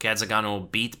example, Cat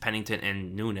Zingano beat Pennington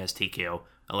and Nunes TKO.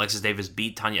 Alexis Davis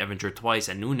beat Tanya Evinger twice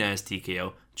and Nunes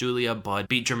TKO. Julia Budd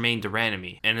beat Jermaine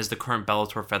Duranami and is the current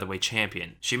Bellator featherweight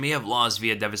champion. She may have lost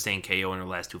via devastating KO in her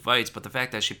last two fights, but the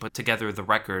fact that she put together the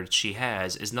record she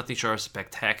has is nothing short of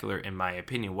spectacular in my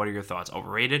opinion. What are your thoughts?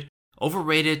 Overrated?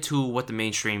 Overrated to what the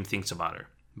mainstream thinks about her.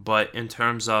 But in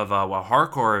terms of what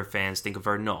hardcore fans think of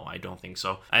her, no, I don't think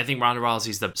so. I think Ronda Rousey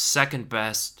is the second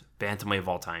best bantamweight of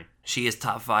all time. She is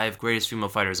top 5 greatest female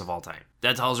fighters of all time.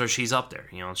 That tells her she's up there.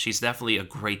 You know, she's definitely a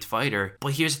great fighter.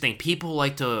 But here's the thing. People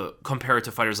like to compare her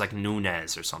to fighters like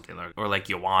Nunes or something, or like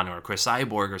Joanna or Chris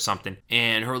Cyborg or something.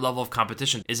 And her level of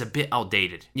competition is a bit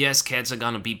outdated. Yes, Cat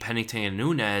Zingano beat Pennington and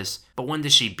Nunes, but when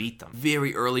did she beat them?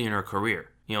 Very early in her career.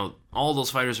 You know, all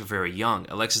those fighters were very young.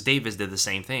 Alexis Davis did the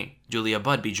same thing. Julia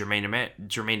Budd beat Jermaine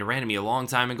Duranami a long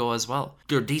time ago as well.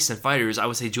 They're decent fighters. I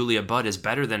would say Julia Budd is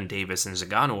better than Davis and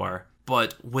Zingano are,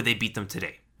 but would they beat them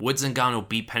today? Would Zingano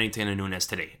beat Pennington and Nunes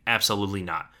today? Absolutely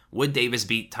not. Would Davis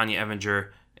beat Tanya Evinger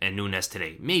and Nunes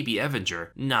today? Maybe Evinger,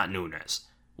 not Nunes.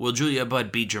 Will Julia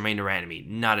Budd beat Jermaine Duranami?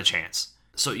 Not a chance.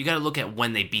 So you got to look at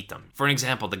when they beat them. For an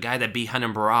example, the guy that beat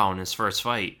Renan Barão in his first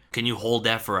fight, can you hold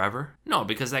that forever? No,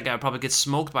 because that guy probably gets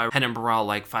smoked by Renan Barão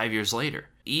like 5 years later.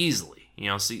 Easily. You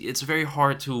know, see, it's very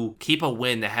hard to keep a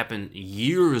win that happened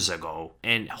years ago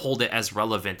and hold it as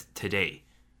relevant today.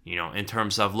 You know, in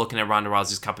terms of looking at Ronda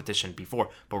Rousey's competition before.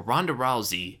 But Ronda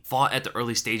Rousey fought at the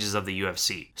early stages of the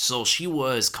UFC. So she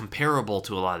was comparable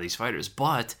to a lot of these fighters.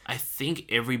 But I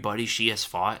think everybody she has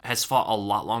fought a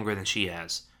lot longer than she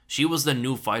has. She was the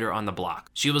new fighter on the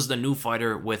block. She was the new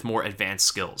fighter with more advanced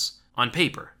skills. On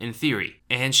paper, in theory.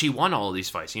 And she won all of these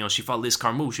fights. You know, she fought Liz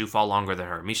Carmouche, who fought longer than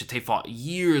her. Miesha Tate fought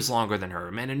years longer than her.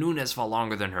 Amanda Nunes fought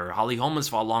longer than her. Holly Holman's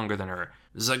fought longer than her.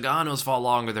 Zagano's fought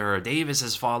longer than her. Davis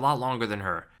has fought a lot longer than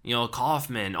her. You know,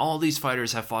 Kaufman, all these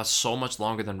fighters have fought so much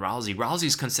longer than Rousey.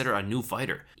 Rousey's considered a new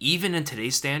fighter. Even in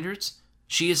today's standards,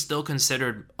 she is still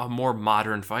considered a more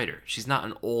modern fighter. She's not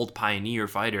an old pioneer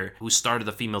fighter who started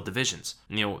the female divisions.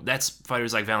 You know, that's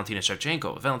fighters like Valentina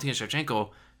Shevchenko. Valentina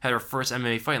Shevchenko had her first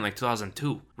MMA fight in like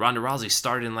 2002. Ronda Rousey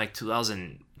started in like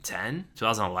 2000, 2010,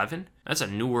 2011. That's a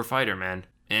newer fighter, man.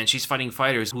 And she's fighting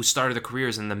fighters who started their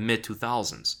careers in the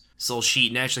mid-2000s. So she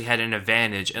naturally had an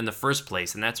advantage in the first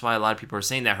place, and that's why a lot of people are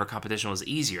saying that her competition was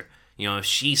easier. You know, if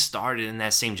she started in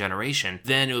that same generation,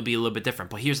 then it would be a little bit different.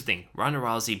 But here's the thing, Ronda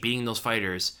Rousey beating those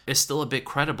fighters is still a bit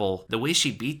credible. The way she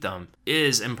beat them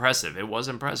is impressive. It was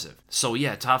impressive. So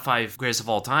yeah, top 5 greatest of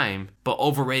all time, but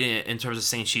overrated in terms of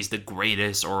saying she's the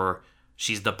greatest or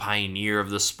she's the pioneer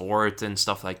of the sport and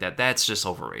stuff like that. That's just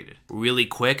overrated. Really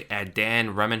quick, at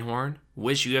Dan Remenhorn,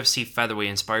 which UFC featherweight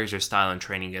inspires your style and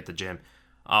training at the gym?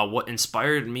 What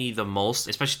inspired me the most,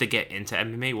 especially to get into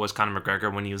MMA, was Conor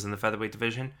McGregor when he was in the featherweight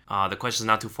division. The question is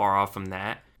not too far off from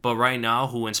that. But right now,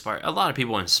 a lot of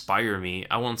people inspire me.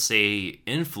 I won't say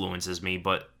influences me,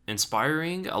 but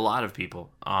inspiring a lot of people.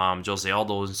 Jose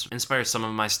Aldo inspires some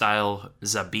of my style.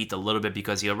 Zabit a little bit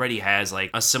because he already has like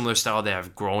a similar style that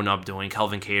I've grown up doing.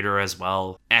 Kelvin Cater as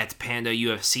well. At Panda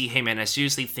UFC, hey man, I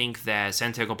seriously think that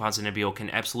Santiago Ponzinibbio can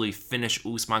absolutely finish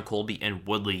Usman, Colby, and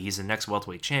Woodley. He's the next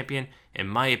welterweight champion. In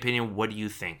my opinion, what do you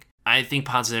think? I think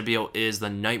Ponzinibbio is the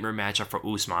nightmare matchup for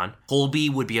Usman. Colby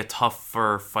would be a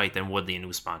tougher fight than Woodley and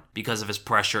Usman because of his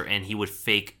pressure, and he would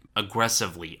fake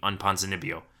aggressively on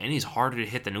Ponzinibbio. And he's harder to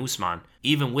hit than Usman.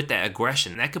 Even with that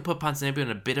aggression, that could put Ponzinibbio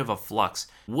in a bit of a flux.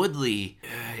 Woodley,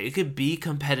 it could be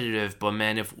competitive, but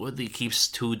man, if Woodley keeps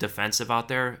too defensive out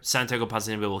there, Santiago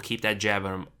Ponzinibbio will keep that jab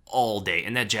at him all day,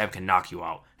 and that jab can knock you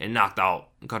out. It knocked out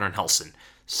Gunnar Nelson.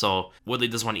 So Woodley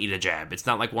doesn't want to eat a jab. It's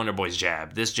not like Wonder Boy's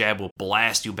jab. This jab will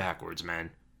blast you backwards,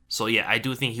 man. So yeah, I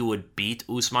do think he would beat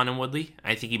Usman and Woodley.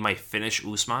 I think he might finish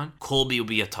Usman. Colby will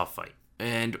be a tough fight.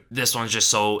 And this one's just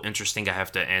so interesting, I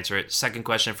have to answer it. Second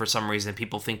question, for some reason,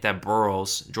 people think that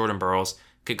Jordan Burroughs,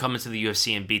 could come into the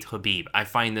UFC and beat Khabib. I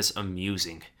find this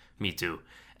amusing. Me too.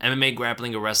 MMA,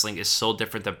 grappling, or wrestling is so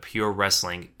different than pure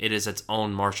wrestling. It is its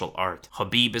own martial art.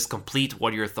 Khabib is complete.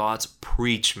 What are your thoughts?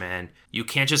 Preach, man. You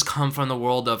can't just come from the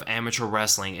world of amateur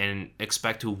wrestling and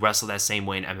expect to wrestle that same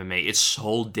way in MMA. It's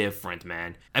so different,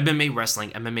 man. MMA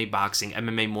wrestling, MMA boxing,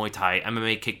 MMA Muay Thai,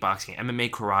 MMA kickboxing, MMA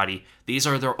karate, these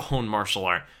are their own martial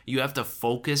art. You have to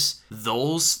focus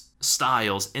those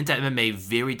styles into MMA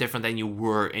very different than you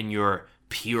were in your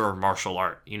pure martial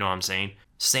art. You know what I'm saying?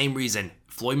 Same reason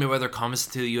Floyd Mayweather comes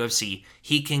to the UFC,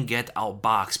 he can get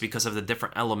outboxed because of the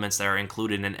different elements that are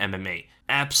included in MMA.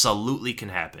 Absolutely can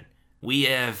happen. We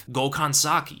have Gokhan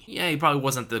Saki. Yeah, he probably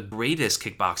wasn't the greatest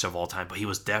kickboxer of all time, but he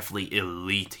was definitely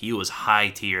elite. He was high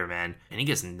tier, man. And he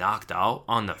gets knocked out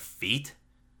on the feet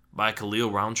by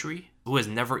Khalil Rountree, who has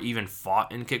never even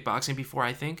fought in kickboxing before,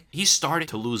 I think. He started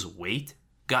to lose weight,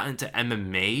 got into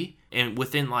MMA, and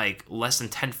within like less than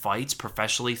 10 fights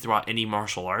professionally throughout any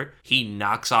martial art, he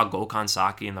knocks out Gokhan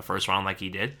Saki in the first round like he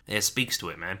did. It speaks to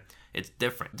it, man. It's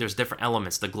different. There's different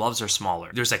elements. The gloves are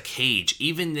smaller. There's a cage.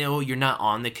 Even though you're not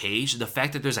on the cage, the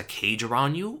fact that there's a cage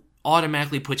around you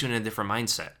automatically puts you in a different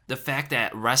mindset. The fact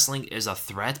that wrestling is a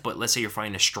threat, but let's say you're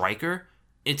fighting a striker,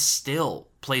 it still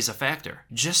plays a factor.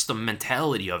 Just the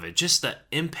mentality of it, just the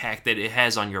impact that it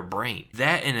has on your brain.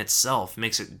 That in itself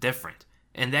makes it different.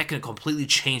 And that can completely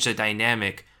change the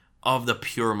dynamic of the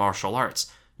pure martial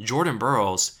arts. Jordan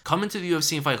Burroughs, coming to the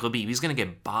UFC and fight Khabib, he's going to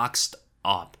get boxed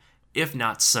up. If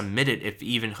not submitted, if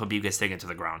even Khabib gets taken to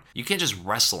the ground. You can't just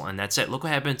wrestle and that's it. Look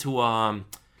what happened to,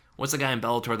 what's the guy in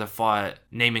Bellator that fought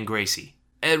Naaman Gracie?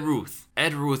 Ed Ruth.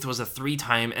 Ed Ruth was a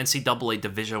 3-time NCAA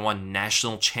Division I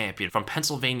national champion from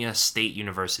Pennsylvania State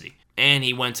University. And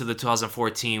he went to the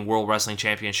 2014 World Wrestling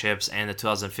Championships and the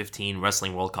 2015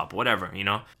 Wrestling World Cup, whatever, you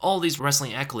know? All these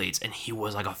wrestling accolades, and he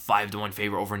was like a 5-1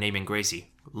 favorite over Naaman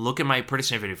Gracie. Look at my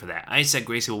prediction video for that. I said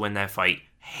Gracie will win that fight,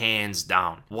 hands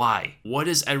down. Why? What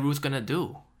is Ed Ruth gonna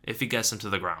do if he gets him to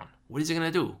the ground? What is he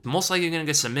gonna do? Most likely gonna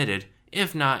get submitted.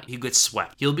 If not, he gets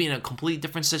swept. He'll be in a completely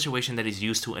different situation that he's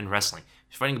used to in wrestling.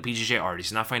 He's fighting a BJJ artist.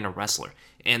 He's not fighting a wrestler.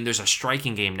 And there's a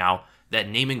striking game now that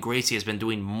Naaman Gracie has been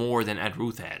doing more than Ed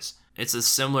Ruth has. It's a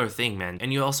similar thing, man.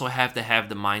 And you also have to have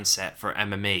the mindset for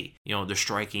MMA. You know, the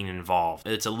striking involved.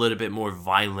 It's a little bit more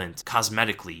violent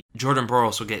cosmetically. Jordan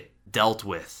Burroughs will get dealt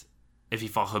with if he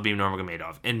fought Khabib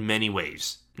Nurmagomedov in many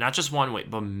ways. Not just one way,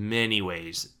 but many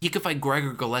ways. He could fight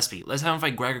Gregor Gillespie. Let's have him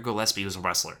fight Gregor Gillespie, who's a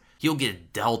wrestler. He'll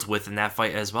get dealt with in that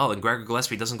fight as well. And Gregor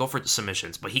Gillespie doesn't go for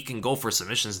submissions, but he can go for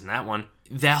submissions in that one.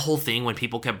 That whole thing, when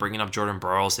people kept bringing up Jordan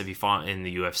Burroughs if he fought in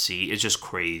the UFC, it's just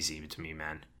crazy to me,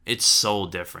 man. It's so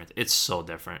different. It's so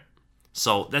different.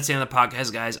 So that's the end of the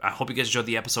podcast, guys. I hope you guys enjoyed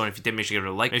the episode. If you did, make sure to give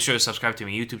it a like. Make sure to subscribe to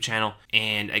my YouTube channel.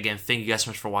 And again, thank you guys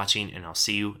so much for watching, and I'll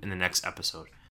see you in the next episode.